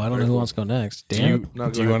follow. I don't know who cool. wants to go next. Do Dan? you, No,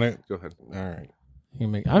 do you go want ahead. to? Go ahead. All right.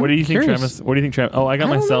 What do you think, Travis? What do you think, Travis? Oh, I got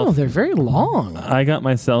I don't myself. know. They're very long. I got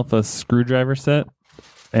myself a screwdriver set,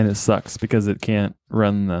 and it sucks because it can't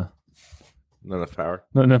run Not enough power.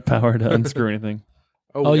 not enough power to unscrew anything.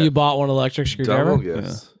 Oh, we you got bought one electric screwdriver? double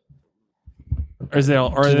gifts. Or is they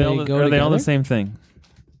all? Are Do they they all? go Are they all the together? same thing?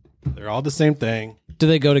 They're all the same thing. Do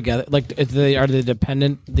they go together? Like, are they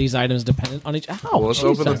dependent? These items dependent on each? Oh, Well, let's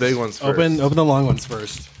open the Jesus. big ones first. Open the long ones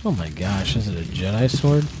first. Oh my gosh, is it a Jedi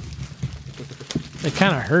sword? It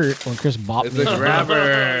kind of hurt when Chris bought It's me. a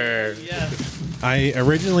grabber. I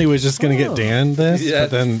originally was just gonna get Dan this, Yes.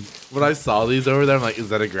 but then When I saw these over there, I'm like, is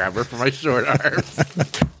that a grabber for my short arms?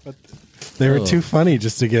 they were too funny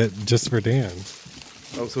just to get just for Dan.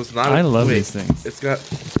 Oh, so it's not. I love wait, these things. It's got.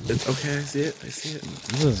 It's okay. I see it. I see it.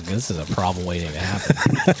 This is a problem waiting to happen.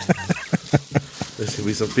 There's gonna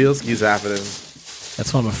be some feel skis happening.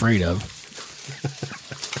 That's what I'm afraid of.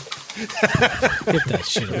 Get that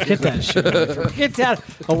shit. Get that shit. Get that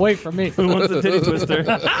away from me. Who wants a titty twister?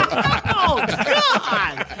 Oh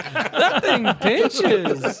God! That thing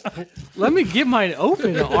pinches. Let me get mine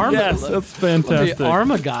open. Arm. Yes, that's fantastic. The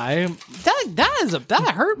arm a guy.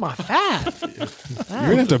 That hurt my fat. You're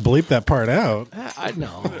gonna have to bleep that part out. I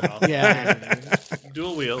know. Yeah.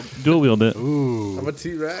 Dual wield it. I'm a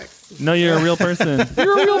T-Rex. No, you're a real person.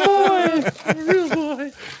 You're a real boy. You're a real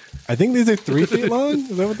boy. I think these are 3 feet long.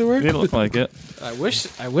 Is that what they were? They look like it. I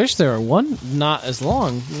wish there were one not as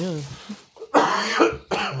long. Yeah.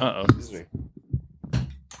 Uh-oh.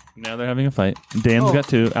 Now they're having a fight. Dan's got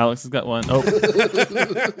 2. Alex has got 1. Oh,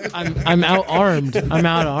 I'm out armed. I'm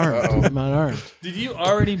out armed. did you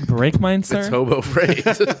already break mine, sir? It's hobo freight.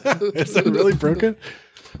 Is that really broken?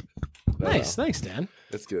 Nice. Thanks, Dan.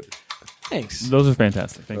 It's good. Thanks. Those are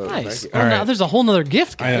fantastic. Thank you. Nice. Thank Oh, All now right. there's a whole nother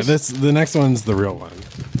gift, guys. The next one's the real one.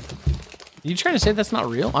 You trying to say that's not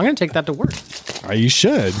real? I'm going to take that to work. You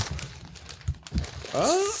should.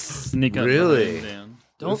 Sneak up. Really? behind Dan.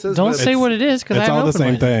 Don't say what it is because I It's haven't all the opened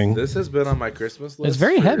same mine. thing. This has been on my Christmas list. It's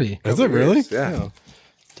very for heavy. a Is it couple really? years. Yeah.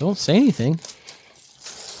 Don't say anything.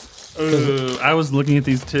 Ooh, I was looking at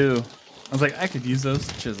these too. I was like, I could use those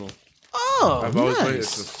to chisel. Oh, I've always wanted nice.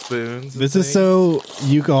 some spoons. and This is things. so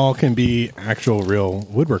you all can be actual real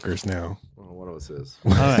woodworkers now. Well, one of us is.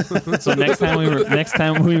 All right. So next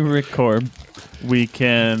time we record, we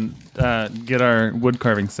can get our wood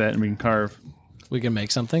carving set and we can carve. We can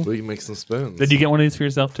make something. We can make some spoons. Did you get one of these for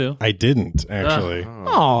yourself too? I didn't actually.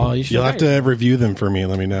 Oh, you should. You'll have to review them for me and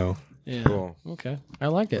let me know. Yeah. Cool. Okay. I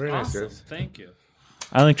like it. Very nice, Awesome. guys. Thank you.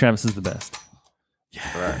 I think Travis is the best.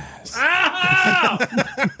 All right.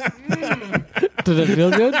 Did it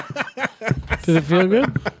feel good? Did it feel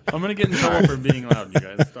good? I'm gonna get in trouble for being loud, you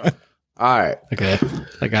guys. Stop. All right. Okay.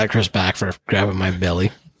 I got Chris back for grabbing my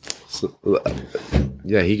belly. So,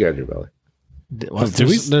 yeah, he grabbed your belly. Well,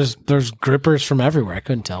 there's grippers from everywhere. I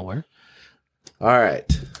couldn't tell where. All right.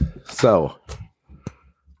 So,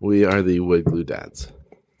 we are the Wood Glue Dads.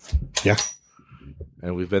 Yeah.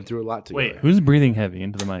 And we've been through a lot together. Wait, who's breathing heavy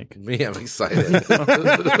into the mic? Me, I'm excited.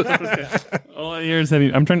 All I hear is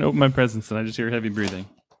heavy. I'm trying to open my presents and I just hear heavy breathing.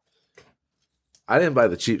 I didn't buy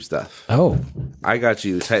the cheap stuff. Oh. I got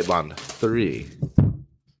you Type Bond 3.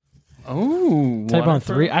 Oh, Type on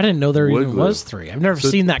 3? I didn't know there Wood even glue. was 3. I've never So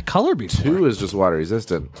seen that color before. 2 is just water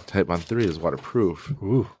resistant. Type Bond 3 is waterproof.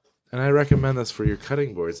 Ooh. And I recommend this for your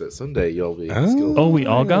cutting boards that someday you'll be skilled. Oh, we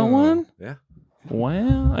all got one? Yeah.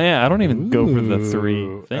 Wow. Yeah, I don't even go for the 3.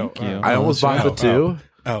 Ooh. Thank Oh, you. I almost bought the 2,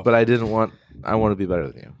 Oh. but I want to be better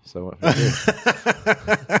than you. So I went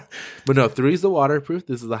for 2. But no, 3 is the waterproof.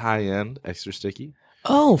 This is the high end, extra sticky.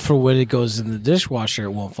 Oh, for when it goes in the dishwasher, it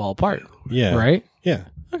won't fall apart. Yeah. Right? Yeah.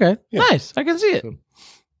 Okay. Yeah. Nice. I can see it. There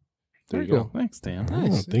Very you go. cool. Thanks, Dan. Oh,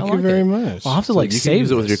 Nice. thank I you like very it. much. I'll have to So like you save can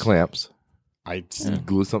use it with your this. clamps. I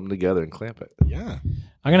Glue something together and clamp it. yeah.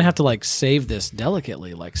 I'm gonna have to like save this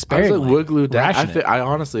delicately, like I was sparingly. like wood glue dad. Ration it. I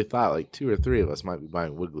honestly thought like 2 or 3 of us might be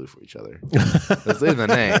buying wood glue for each other. That's in the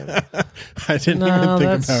name. I didn't No, even think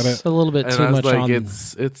that's about it. a little bit And too I was much like, on.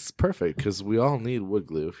 it's perfect because we all need wood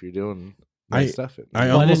glue if you're doing nice stuff. I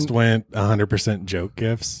Well, I almost didn't- went 100% joke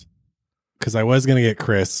gifts because I was going to get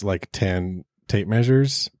Chris like 10 tape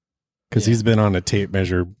measures because Yeah. he's been on a tape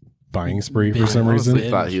measure buying spree for Big some one. reason. I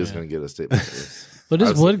thought he was Yeah. going to get a statement. But I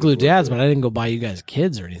it's was wood thinking glue wood dads, glue. but I didn't go buy you guys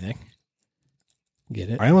kids or anything. Get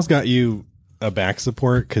it? I almost got you a back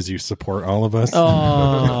support because you support all of us.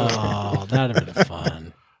 Oh, that'd have been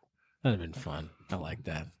fun. That'd have been fun. I like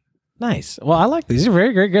that. Nice. Well, I like these. These are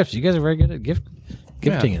very great gifts. You guys are very good at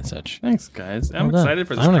gifting and such. Thanks, guys. I'm Well done. excited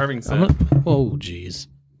for this I'm gonna- carving set. Oh, jeez.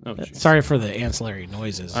 Oh, jeez. Sorry for the ancillary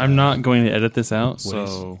noises. I'm not going to edit this out,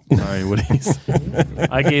 so sorry, Woody's.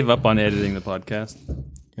 I gave up on editing the podcast.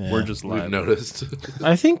 Yeah. We're just We've live. noticed.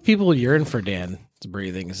 I think people yearn for Dan's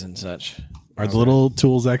breathings and such. Are the little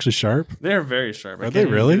tools actually sharp? They're very sharp. I Are can't they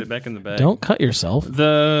even really? Get it back in the bag. Don't cut yourself.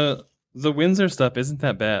 The Windsor stuff isn't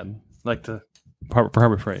that bad. Like for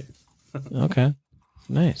Harbor Freight. Okay.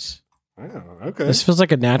 Nice. Oh, okay. This feels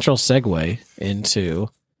like a natural segue into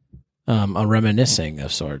a reminiscing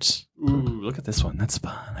of sorts. Ooh, look at this one. That's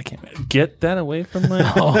fun. I can't get that away from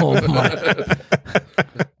my. Oh my!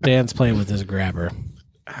 Dan's playing with his grabber.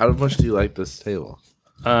 How much do you like this table?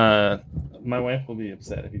 My wife will be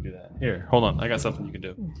upset if you do that. Here, hold on. I got something you can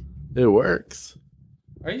do. It works.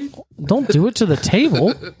 Are you? Don't do it to the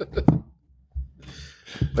table.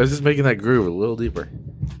 I was just making that groove a little deeper.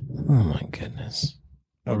 Oh my goodness!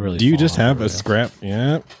 Really Do you just falling have over a this. scrap?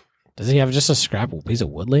 Yeah. Does he have just a scrap piece of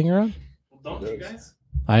wood laying around? Don't you guys?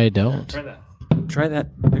 I don't. Try that. Try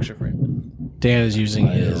that picture frame. Dan is using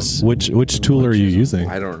his. Which tool are you using?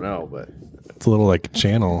 I don't know, but It's a little like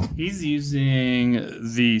channel. He's using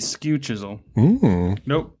the skew chisel.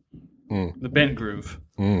 Nope. The bent groove.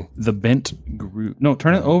 The bent groove. No,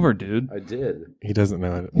 turn it over, dude. I did. He doesn't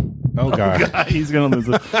know it. Oh god. He's gonna lose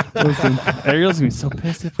it. Listen, Ariel's gonna be so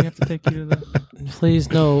pissed if we have to take you to the. Please,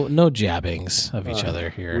 no jabbings of each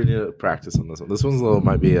other We here. need to practice on this one. This one's a little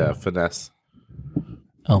might be a finesse.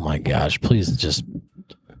 Oh my gosh! Please just.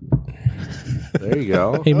 There you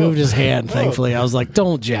go. He moved his hand. Thankfully, I was like,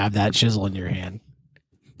 "Don't jab that chisel in your hand."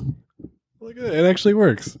 Look at it. It actually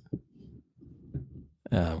works.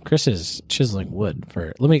 Chris is chiseling wood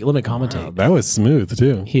for. Let me commentate. Wow, that was smooth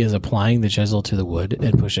too. He is applying the chisel to the wood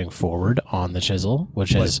and pushing forward on the chisel, which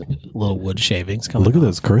has little wood shavings coming. Look at off.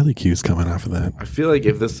 those curly cues coming off of that. I feel like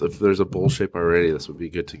if there's a bowl shape already, this would be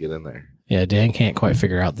good to get in there. Yeah, Dan can't quite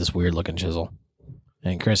figure out this weird looking chisel,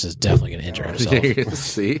 and Chris is definitely going to injure himself.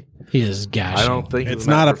 See, He is gashing. I don't think It's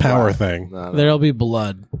meant not a for power flat. thing. No. There'll be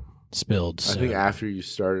blood spilled. I think soon. after you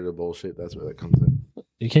started a bowl shape, that's where that comes in.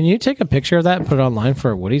 Can you take a picture of that and put it online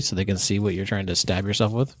for Woody so they can see what you're trying to stab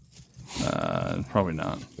yourself with? Probably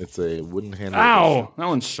not. It's a wooden handle. Ow! That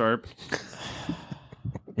one's sharp.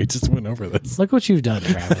 We just went over this. Look what you've done,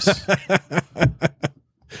 Travis.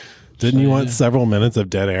 Didn't you want several minutes of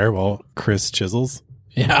dead air while Chris chisels?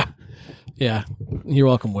 Yeah. Yeah. You're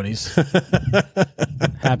welcome, Woodies.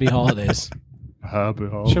 Happy holidays.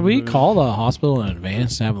 Should we call the hospital in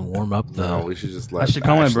advance to have them warm up the... No, we should just let I should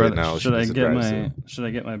call my Ashley brother. know. Should I She's get aggressive. Should I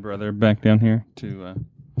get my brother back down here to?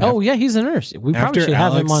 Oh, yeah, he's a nurse. We probably should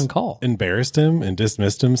have him on call. Embarrassed him and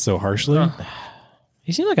dismissed him so harshly.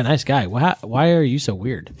 He seems like a nice guy. Why are you so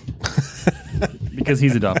weird? Because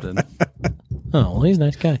he's adopted. Oh, well, he's a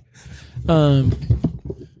nice guy.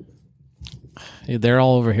 They're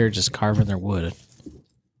all over here just carving their wood.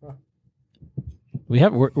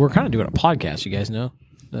 We're kind of doing a podcast. You guys know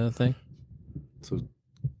the thing. So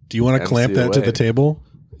Do you want to MC clamp that to away. the table?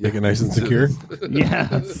 Make it nice and secure?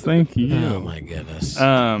 Yes, thank you. Oh my goodness.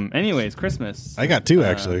 Anyways, Christmas. I got two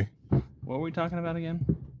actually. What were we talking about again?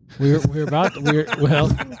 We're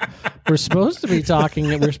supposed to be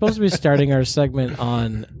talking. We're supposed to be starting our segment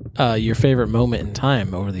on your favorite moment in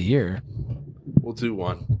time over the year, we'll do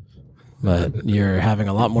one. but you're having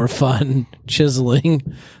a lot more fun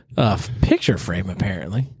chiseling a picture frame.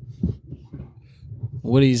 Apparently,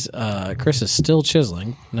 Chris is still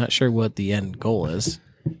chiseling. Not sure what the end goal is.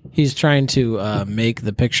 He's trying to make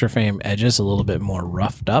the picture frame edges a little bit more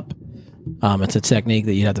roughed up. It's a technique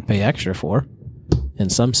that you have to pay extra for in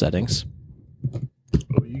some settings.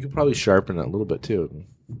 You could probably sharpen it a little bit too.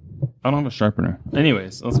 I don't have a sharpener.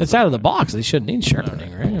 Anyways, It's out of the box. They shouldn't need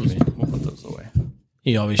sharpening, right? I mean, we'll put those away.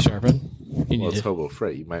 you always sharpen. You Well, need it's to- hobo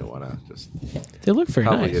freight. You might want to just They look very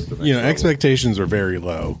help me nice. get to the next You know, level. expectations were very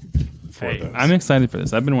low for Hey, those. I'm excited for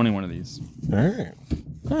this. I've been wanting one of these. All right.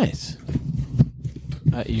 Nice.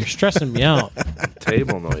 You're stressing me out.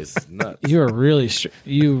 Table noise is nuts. You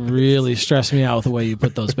really stress me out with the way you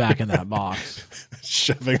put those back in that box.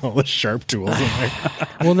 Shoving all the sharp tools in there.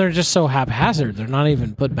 Well, they're just so haphazard. They're not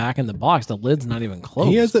even put back in the box. The lid's not even closed.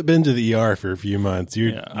 He hasn't been to the ER for a few months.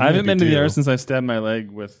 Yeah, I haven't been to the ER since I stabbed my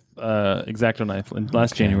leg with X-Acto knife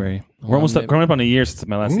last January. We're almost coming up on a year since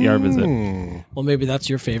my last ER visit. Well, maybe that's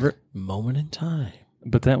your favorite moment in time.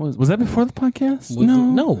 But that was that before the podcast?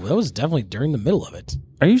 No, that was definitely during the middle of it.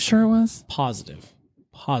 Are you sure it was? Positive.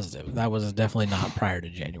 That was definitely not prior to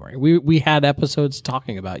January. We had episodes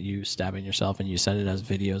talking about you stabbing yourself and you sending us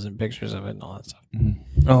videos and pictures of it and all that stuff.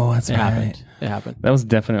 Oh, that's It right. happened. It happened. That was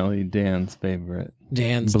definitely Dan's favorite.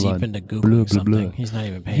 Dan's Blood. deep into Googling Blue, blue, something. blue. He's not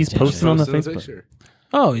even paying He's attention. posted on the Post it in Facebook. picture.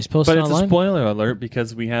 Oh, he's posted But it's online? a spoiler alert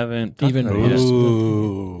because we haven't talked Even about it yet.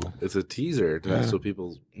 Ooh. It's a teaser so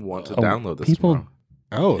people want to Oh, download this people- tomorrow.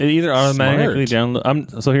 Oh. It either automatically smart.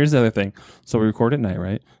 download. So here's the other thing. So we record at night,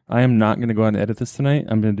 right? I am not going to go out and edit this tonight.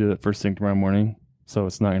 I'm going to do it first thing tomorrow morning. So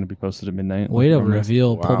it's not going to be posted at midnight. Way to Normally.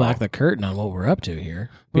 reveal, pull Wow. back the curtain on what we're up to here.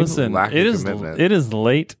 Listen, lack of it is commitment.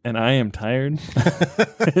 late and I am tired.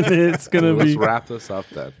 It's going to Let's be. wrap this up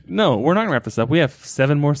then. No, we're not going to wrap this up. We have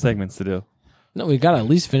 7 more segments to do. No, we got to at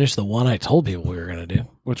least finish the one I told people we were going to do.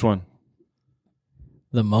 Which one?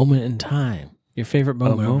 the moment in time. Your favorite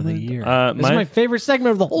moment over the year. This is my favorite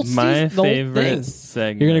segment of the whole season. My the whole favorite thing.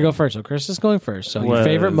 segment. You're going to go first. So Chris is going first. So your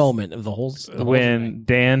favorite moment of the whole when thing.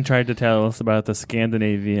 Dan tried to tell us about the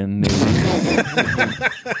Scandinavian news.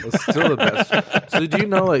 It's still the best. So do you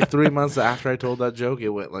know, like 3 months after I told that joke, it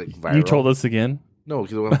went like viral? You told us again? No,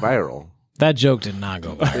 because it went viral. That joke did not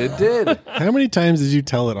go viral. It did. How many times did you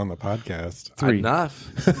tell it on the podcast? 3. Enough.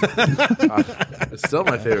 It's still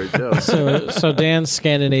my favorite joke. So Dan's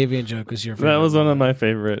Scandinavian joke is your favorite. That was one of my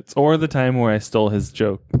favorites. Or the time where I stole his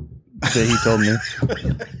joke that he told me.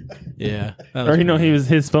 Yeah. Or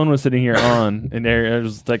his phone was sitting here on, and it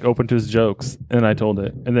was like open to his jokes, and I told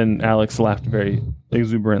it, and then Alex laughed very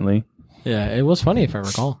exuberantly. Yeah, it was funny if I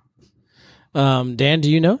recall. Dan, do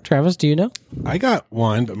you know? Travis, do you know? I got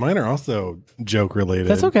one, but mine are also joke related.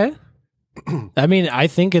 That's okay. I mean, I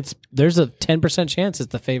think there's a 10% chance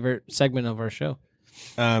it's the favorite segment of our show.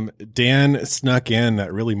 Dan snuck in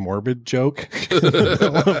that really morbid joke of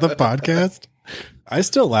the podcast. I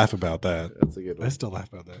still laugh about that. That's a good one. I still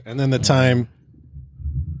laugh about that. And then the time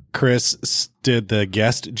Chris did the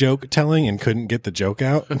guest joke telling and couldn't get the joke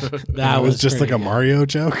out. That was just like pretty a good. Mario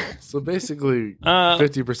joke. So basically,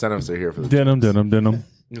 50% of us are here for the Denim.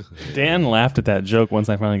 Dan laughed at that joke once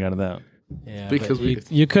I finally got it out. Yeah, Because because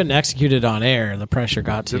you couldn't execute it on air. The pressure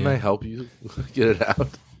got to Didn't you. I help you get it out?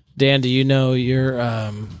 Dan, do you know your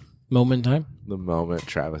moment in time? The moment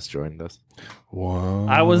Travis joined us. Whoa.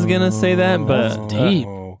 I was gonna say that, but That's deep.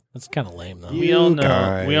 That's kind of lame, though. we all know.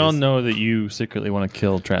 guys. We all know that you secretly want to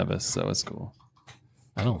kill Travis, so it's cool.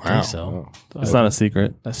 I don't Wow. think so. It's not a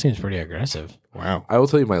secret. That seems pretty aggressive. Wow. I will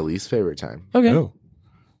tell you my least favorite time. Okay. Oh.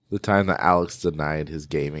 The time that Alex denied his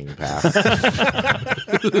gaming pass.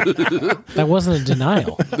 That wasn't a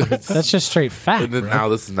denial. That's just straight fact. And then bro. now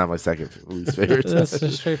this is not my second least favorite time. That's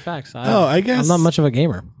just straight facts. I guess I'm not much of a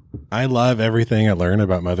gamer. I love everything I learn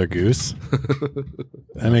about Mother Goose.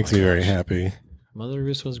 That makes me very happy. Mother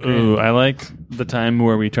Goose was great. Ooh, I like the time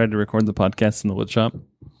where we tried to record the podcast in the wood shop.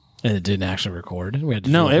 And it didn't actually record. We had to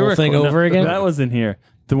do No, the whole thing over again. That was in here.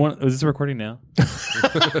 The one is this recording now?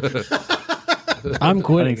 I'm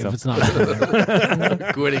quitting I think if so. it's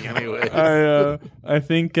not. Quitting anyway. I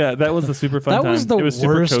think that was a super fun That time. was the it was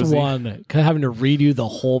super worst cozy. one. Having to redo the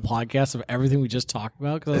whole podcast of everything we just talked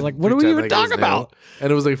about because I was like, "What do we even talk about?"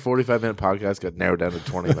 And it was like 45-minute podcast got narrowed down to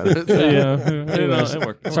 20 minutes. Yeah, it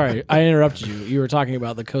worked. Sorry, I interrupted you. You were talking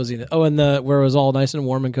about the cozy. Oh, and the where it was all nice and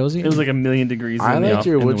warm and cozy. It was like 1,000,000 degrees. I in the liked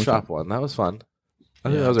your in the wood shop one. That was fun. I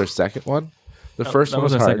think Yeah. that was our second one. The first one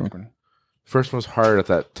was our hard. second recording. First one was hard at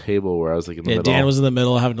that table where I was like in the middle. Dan was in the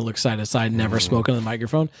middle, having to look side to side, never spoken on the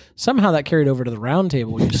microphone. Somehow that carried over to the round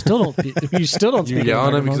table. You still don't. You still don't. You're speak yelling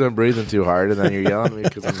in the at me because microphone. I'm breathing too hard, and then you're yelling at me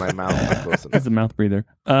because of my mouth not close enough. It's a mouth breather.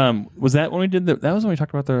 Was that when we did that was when we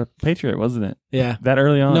talked about the Patriot, wasn't it? Yeah. That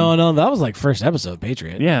early on. No, that was like first episode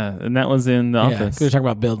Patriot. Yeah, and that was in the Yeah, office. 'cause we were talking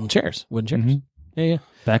about building chairs, wooden chairs. Mhm. Yeah.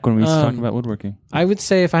 Back when we used to talk Um, about woodworking. I would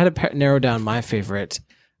say if I had to narrow down my favorite,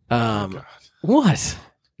 what?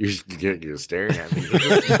 You're staring at me.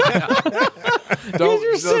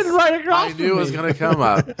 You're sitting right across I knew it was from going to come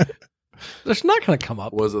up. There's not going to come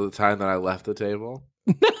up. Was it the time that I left the table?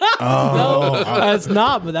 Oh, That's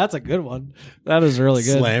not, but that's a good one. That is really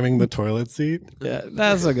good. slamming the toilet seat. Yeah,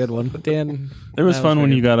 that's a good one. Dan. It was that fun when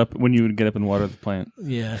pretty you got up when you would get up and water the plant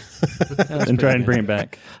Yeah. and try and bring it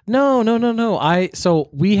back. No. So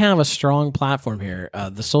we have a strong platform here.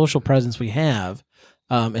 The social presence we have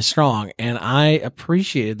is strong, and I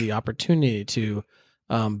appreciated the opportunity to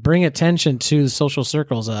bring attention to the social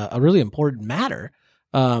circles, a really important matter,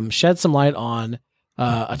 shed some light on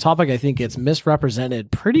a topic I think gets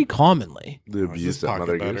misrepresented pretty commonly. The abuse this that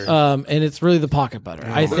Mother pocket Goose. butter? And it's really the pocket butter.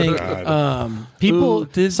 I my think God. people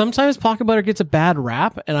sometimes pocket butter gets a bad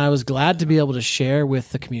rap, and I was glad to be able to share with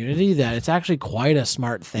the community that it's actually quite a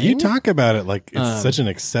smart thing. You talk about it like it's such an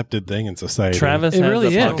accepted thing in society. Travis It has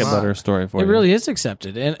really a is. pocket butter story for It you. really is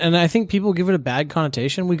accepted, and I think people give it a bad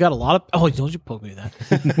connotation. We got a lot of don't you poke me with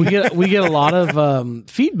that? we get a lot of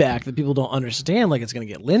feedback that people don't understand, like it's going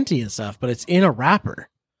to get linty and stuff, but it's in a wrapper.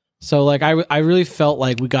 So like I really felt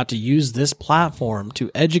like we got to use this platform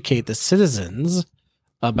to educate the citizens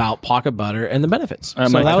about pocket butter and the benefits. So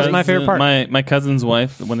that was my favorite part. My cousin's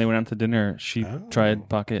wife, when they went out to dinner, she tried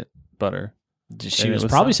pocket butter. She And was it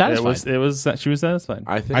probably satisfied. It was she was satisfied.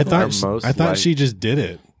 I think I our thought most thought she just did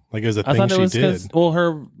it. Like it was a I thing thought it she was did. well,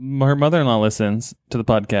 her mother-in-law listens to the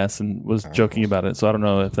podcast and was joking about it. So I don't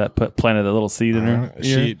know if that planted a little seed in her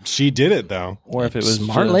ear, She did it though. or if it was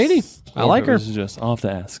Smart just- lady. I or like if it her. was just, I'll have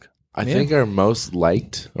to ask. I think our most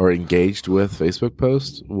liked or engaged with Facebook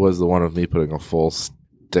post was the one of me putting a full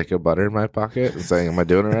stick of butter in my pocket and saying, "Am I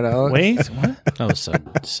doing it right, Alex?" Wait, what? That was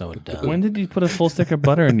so dumb. When did you put a full stick of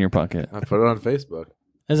butter in your pocket? I put it on Facebook.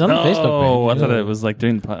 It's on the Facebook page. Oh, I thought it was like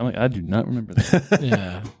during the podcast. I'm like, I do not remember that.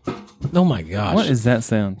 Yeah. Oh my gosh. What is that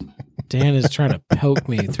sound? Dan is trying to poke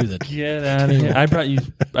me through the. Get out of here!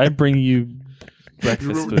 I bring you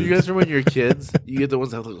breakfast Do you food. guys remember when you were kids? You get the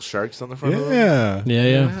ones that have little sharks on the front of them? Yeah.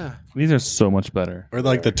 Yeah. These are so much better. Or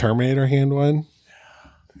like the Terminator hand one.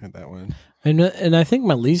 I had that one. And I think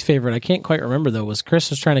my least favorite, I can't quite remember though, was Chris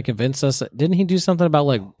was trying to convince us. Didn't he do something about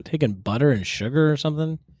like taking butter and sugar or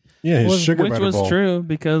something? Yeah, his sugar Which butter was bowl. true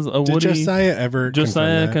because a Did Woody Josiah ever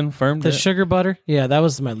confirm confirmed The it. sugar butter? Yeah, that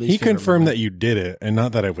was my that? least He favorite. confirmed that you did it and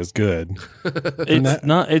not that it was good. It's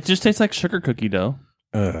not. It just tastes like sugar cookie dough,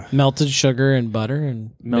 Melted sugar and butter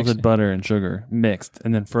and melted butter and sugar mixed,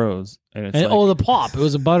 and then froze. And it's And, like, the pop. It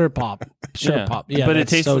was a butter pop. Sugar pop. Yeah, but it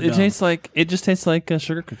that's tastes. so it dumb. tastes like. It just tastes like a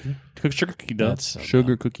sugar cookie. Sugar cookie dough. That's so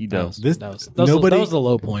sugar dumb. cookie That dough. was, This- that was nobody- that was the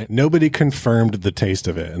low point. Nobody confirmed the taste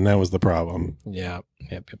of it, and that was the problem. Yeah.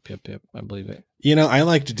 Yep. I believe it. You know, I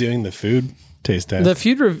liked doing the food taste test. The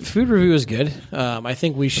food review is good. I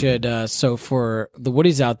think we should. So for the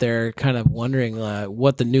Woodies out there, kind of wondering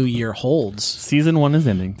what the new year holds. Season 1 is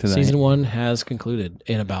ending today. Season 1 has concluded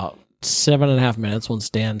in about 7.5 minutes once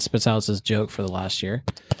Dan spits out his joke for the last year.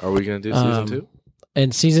 Are we going to do season 2?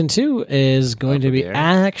 And season 2 is going Up to in be the air.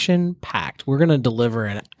 action packed. We're going to deliver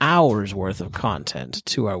an hour's worth of content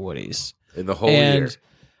to our Woodies. In the whole year.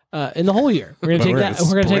 In the whole year, we're going to But take we're that. gonna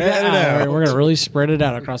We're going to take spread that it hour. out. And we're going to really spread it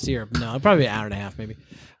out across the year. No, probably an hour and a half, maybe.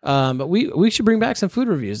 But we should bring back some food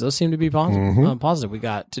reviews. Those seem to be positive. Positive. We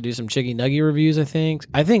got to do some chicken nugget reviews. I think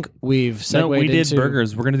we've segued No, we did into,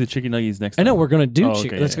 burgers. We're gonna do chicken nuggies next. I know time. we're going to do Oh,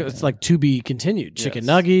 chicken. okay, Let's yeah, go. It's like to be continued. Chicken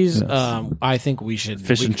Yes. nuggies. Yes. I think we should.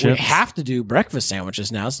 Fish and we chips. have to do breakfast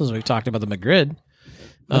sandwiches now since we've talked about the McGrid.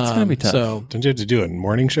 That's gonna be tough. So Don't you have to do a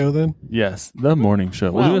morning show then? Yes, the morning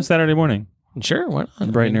show. We'll do Well, it Saturday morning, sure, why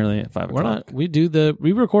not? bright and early at 5 Why o'clock. not?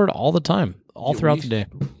 We record all the time, all Yeah, throughout we the day.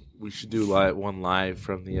 We should do one live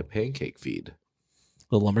from the pancake feed.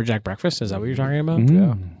 The lumberjack breakfast. Is that what you're talking about?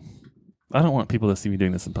 Yeah. I don't want people to see me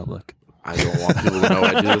doing this in public. I don't want people to know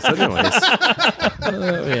I do this anyways.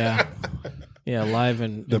 Yeah, live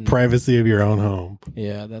and The privacy of your own home.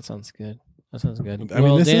 yeah, that sounds good. That sounds good. I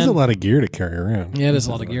mean, this is a lot of gear to carry around. Yeah, it is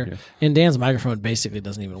a lot of gear. And Dan's microphone basically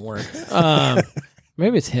doesn't even work.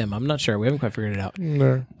 Maybe it's him. I'm not sure. We haven't quite figured it out.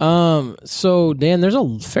 So Dan, there's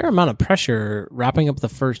a fair amount of pressure wrapping up the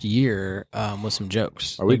first year with some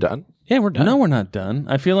jokes. Are we done? Yeah, we're done. No, we're not done.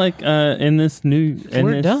 I feel like in this new,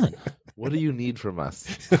 we're done. What do you need from us?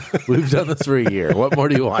 We've done this for a year. What more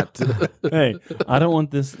do you want? Hey, I don't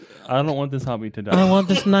want this. I don't want this hobby to die. I want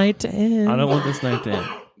this night to end. I don't want this night to end.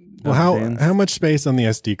 Well, Dan's- how much space on the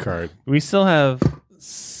SD card? We still have.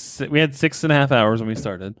 We had 6.5 hours when we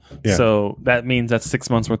started, Yeah. so that means that's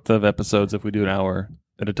 6 months worth of episodes if we do an hour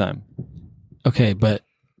at a time. Okay, but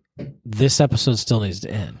this episode still needs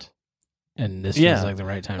to end. And this Yeah. feels like the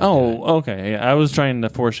right time to do it. Oh, okay. Yeah, I was trying to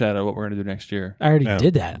foreshadow what we're going to do next year. I already No.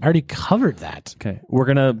 did that. I already covered that. Okay, we're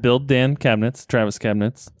gonna build Dan cabinets, Travis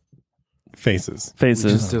cabinets, Faces. We just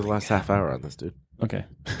faces. did the last half hour on this, dude. Okay,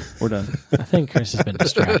 we're done. I think Chris has been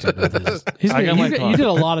distracted with his. I got my You clock. did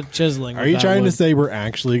a lot of chiseling. Are with you that trying to wood. say we're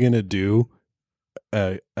actually going to do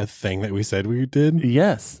a thing that we said we did?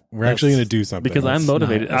 Yes, We're actually going to do something. because I'm not-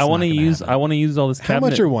 motivated. it's I want to not gonna use. happen. I want to use all this How cabinet.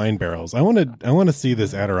 much are wine barrels? I want to see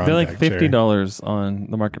this Adirondack They're like chair. $50 on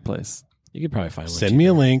the marketplace. You could probably find one. Send me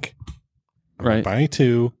a link. Right. Buy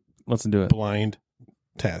 2 Let's do it. blind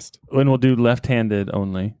test. And we'll do left-handed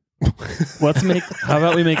only. Let's make. How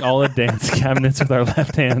about we make all the dance cabinets with our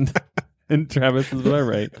left hand, and Travis is with our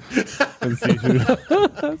right, and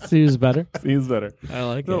see who's better. who's better. I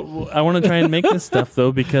like it. So, I want to try and make this stuff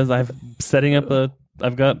though because I've setting up a.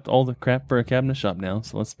 I've got all the crap for a cabinet shop now,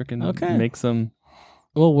 so let's freaking Okay. make some.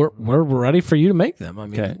 Well, we're ready for you to make them. I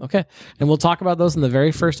mean, okay, and we'll talk about those in the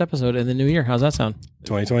very first episode in the new year. How's that sound?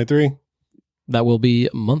 2023. That will be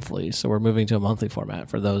monthly, so we're moving to a monthly format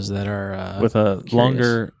for those that are With a curious.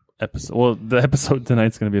 longer episode. Well, the episode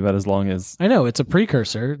tonight's going to be about as long as. I know it's a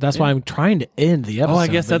precursor. That's why I'm trying to end the episode. Oh, I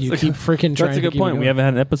guess but that's you a keep freaking trying. That's a to good keep point. it We going. haven't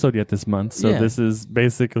had an episode yet this month, so Yeah. this is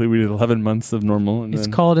basically we did 11 months of normal, and It's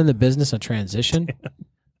then called in the business a transition.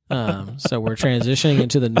 So we're transitioning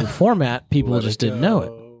into the new format. People just didn't know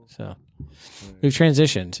it. So we've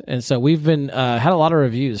transitioned, and so we've been had a lot of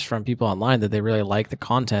reviews from people online that they really like the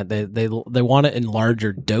content. They want it in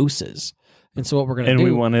larger doses, and so what we're gonna and do?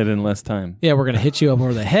 we want it in less time. Yeah, we're gonna hit you up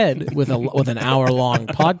over the head with an hour long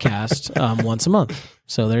podcast once a month.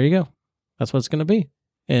 So there you go. That's what it's gonna be.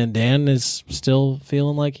 And Dan is still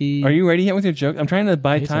feeling like he. Are you ready yet with your joke? I'm trying to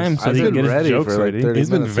buy time so I've that he can been get his ready jokes for like ready. 30 He's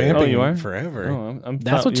been minutes. vamping Oh, you are? forever. Oh,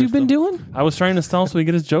 That's what you've been doing? I was trying to stall so he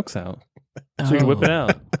get his jokes out. So he can whip it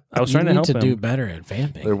out. I was You trying to need help to him. do better at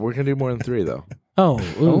vamping. We're going to do more than 3, though. Oh,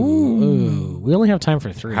 ooh. We only have time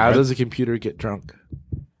for 3. How does a computer get drunk?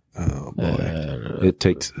 Oh, boy. It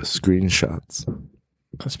takes screenshots.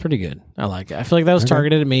 That's pretty good. I like it. I feel like that was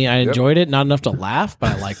targeted at me. I enjoyed it. Not enough to laugh,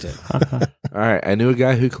 but I liked it. All right. I knew a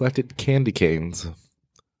guy who collected candy canes.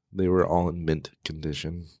 They were all in mint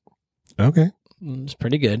condition. Okay. It's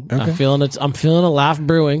pretty good. Okay. I'm feeling it. I'm feeling a laugh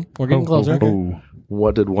brewing. We're getting closer. okay.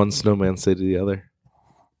 What did one snowman say to the other?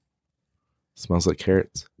 Smells like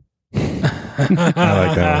carrots. I like that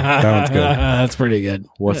one. That one's good. That's pretty good.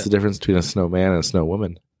 What's the difference between a snowman and a snow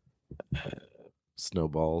woman?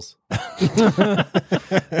 Snowballs.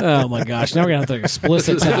 Oh my gosh! Now we're gonna have to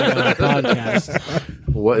explicit tag on our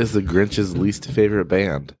podcast. What is the Grinch's least favorite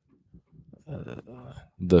band?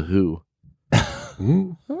 The Who.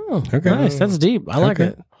 Mm. Oh, Okay. nice. That's deep. I like Okay.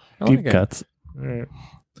 it. I like Deep it. cuts.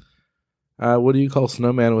 What do you call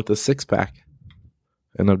snowman with a 6-pack?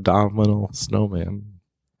 An abdominal snowman.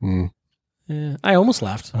 Mm. Yeah, I almost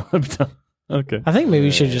laughed. Okay. I think maybe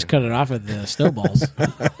you should just cut it off at the snowballs.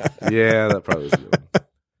 Yeah, that probably was a good one.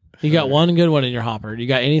 You got one good one in your hopper. You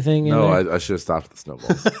got anything in No, there? I should have stopped at the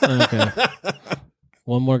snowballs. Okay.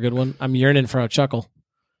 One more good one. I'm yearning for a chuckle.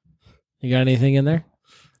 You got anything in there?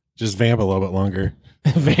 Just vamp a little bit longer.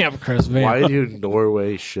 Vamp, Chris. Vamp. Why do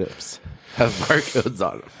Norway ships have barcodes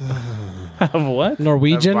on them? Have what?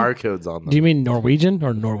 Norwegian? Have barcodes on them. Do you mean Norwegian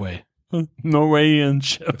or Norway? Norwegian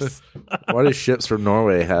ships. Why do ships from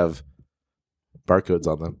Norway have barcodes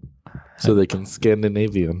on them? So they can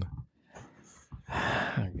Scandinavian.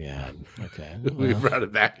 Oh, God. Okay. We brought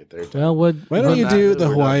it back at there. Well, what? Why don't you do the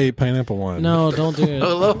Hawaii pineapple one? No, don't do it.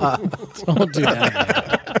 Aloha. Don't do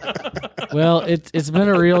that. Well, it's been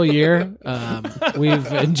a real year. We've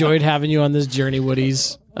enjoyed having you on this journey,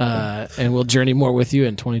 Woodies, and we'll journey more with you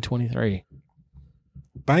in 2023.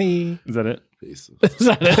 Bye. Is that it? Peace. Is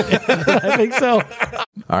that it? I think so.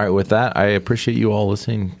 All right, with that, I appreciate you all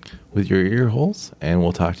listening with your ear holes, and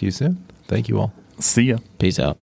we'll talk to you soon. Thank you all. See ya. Peace out.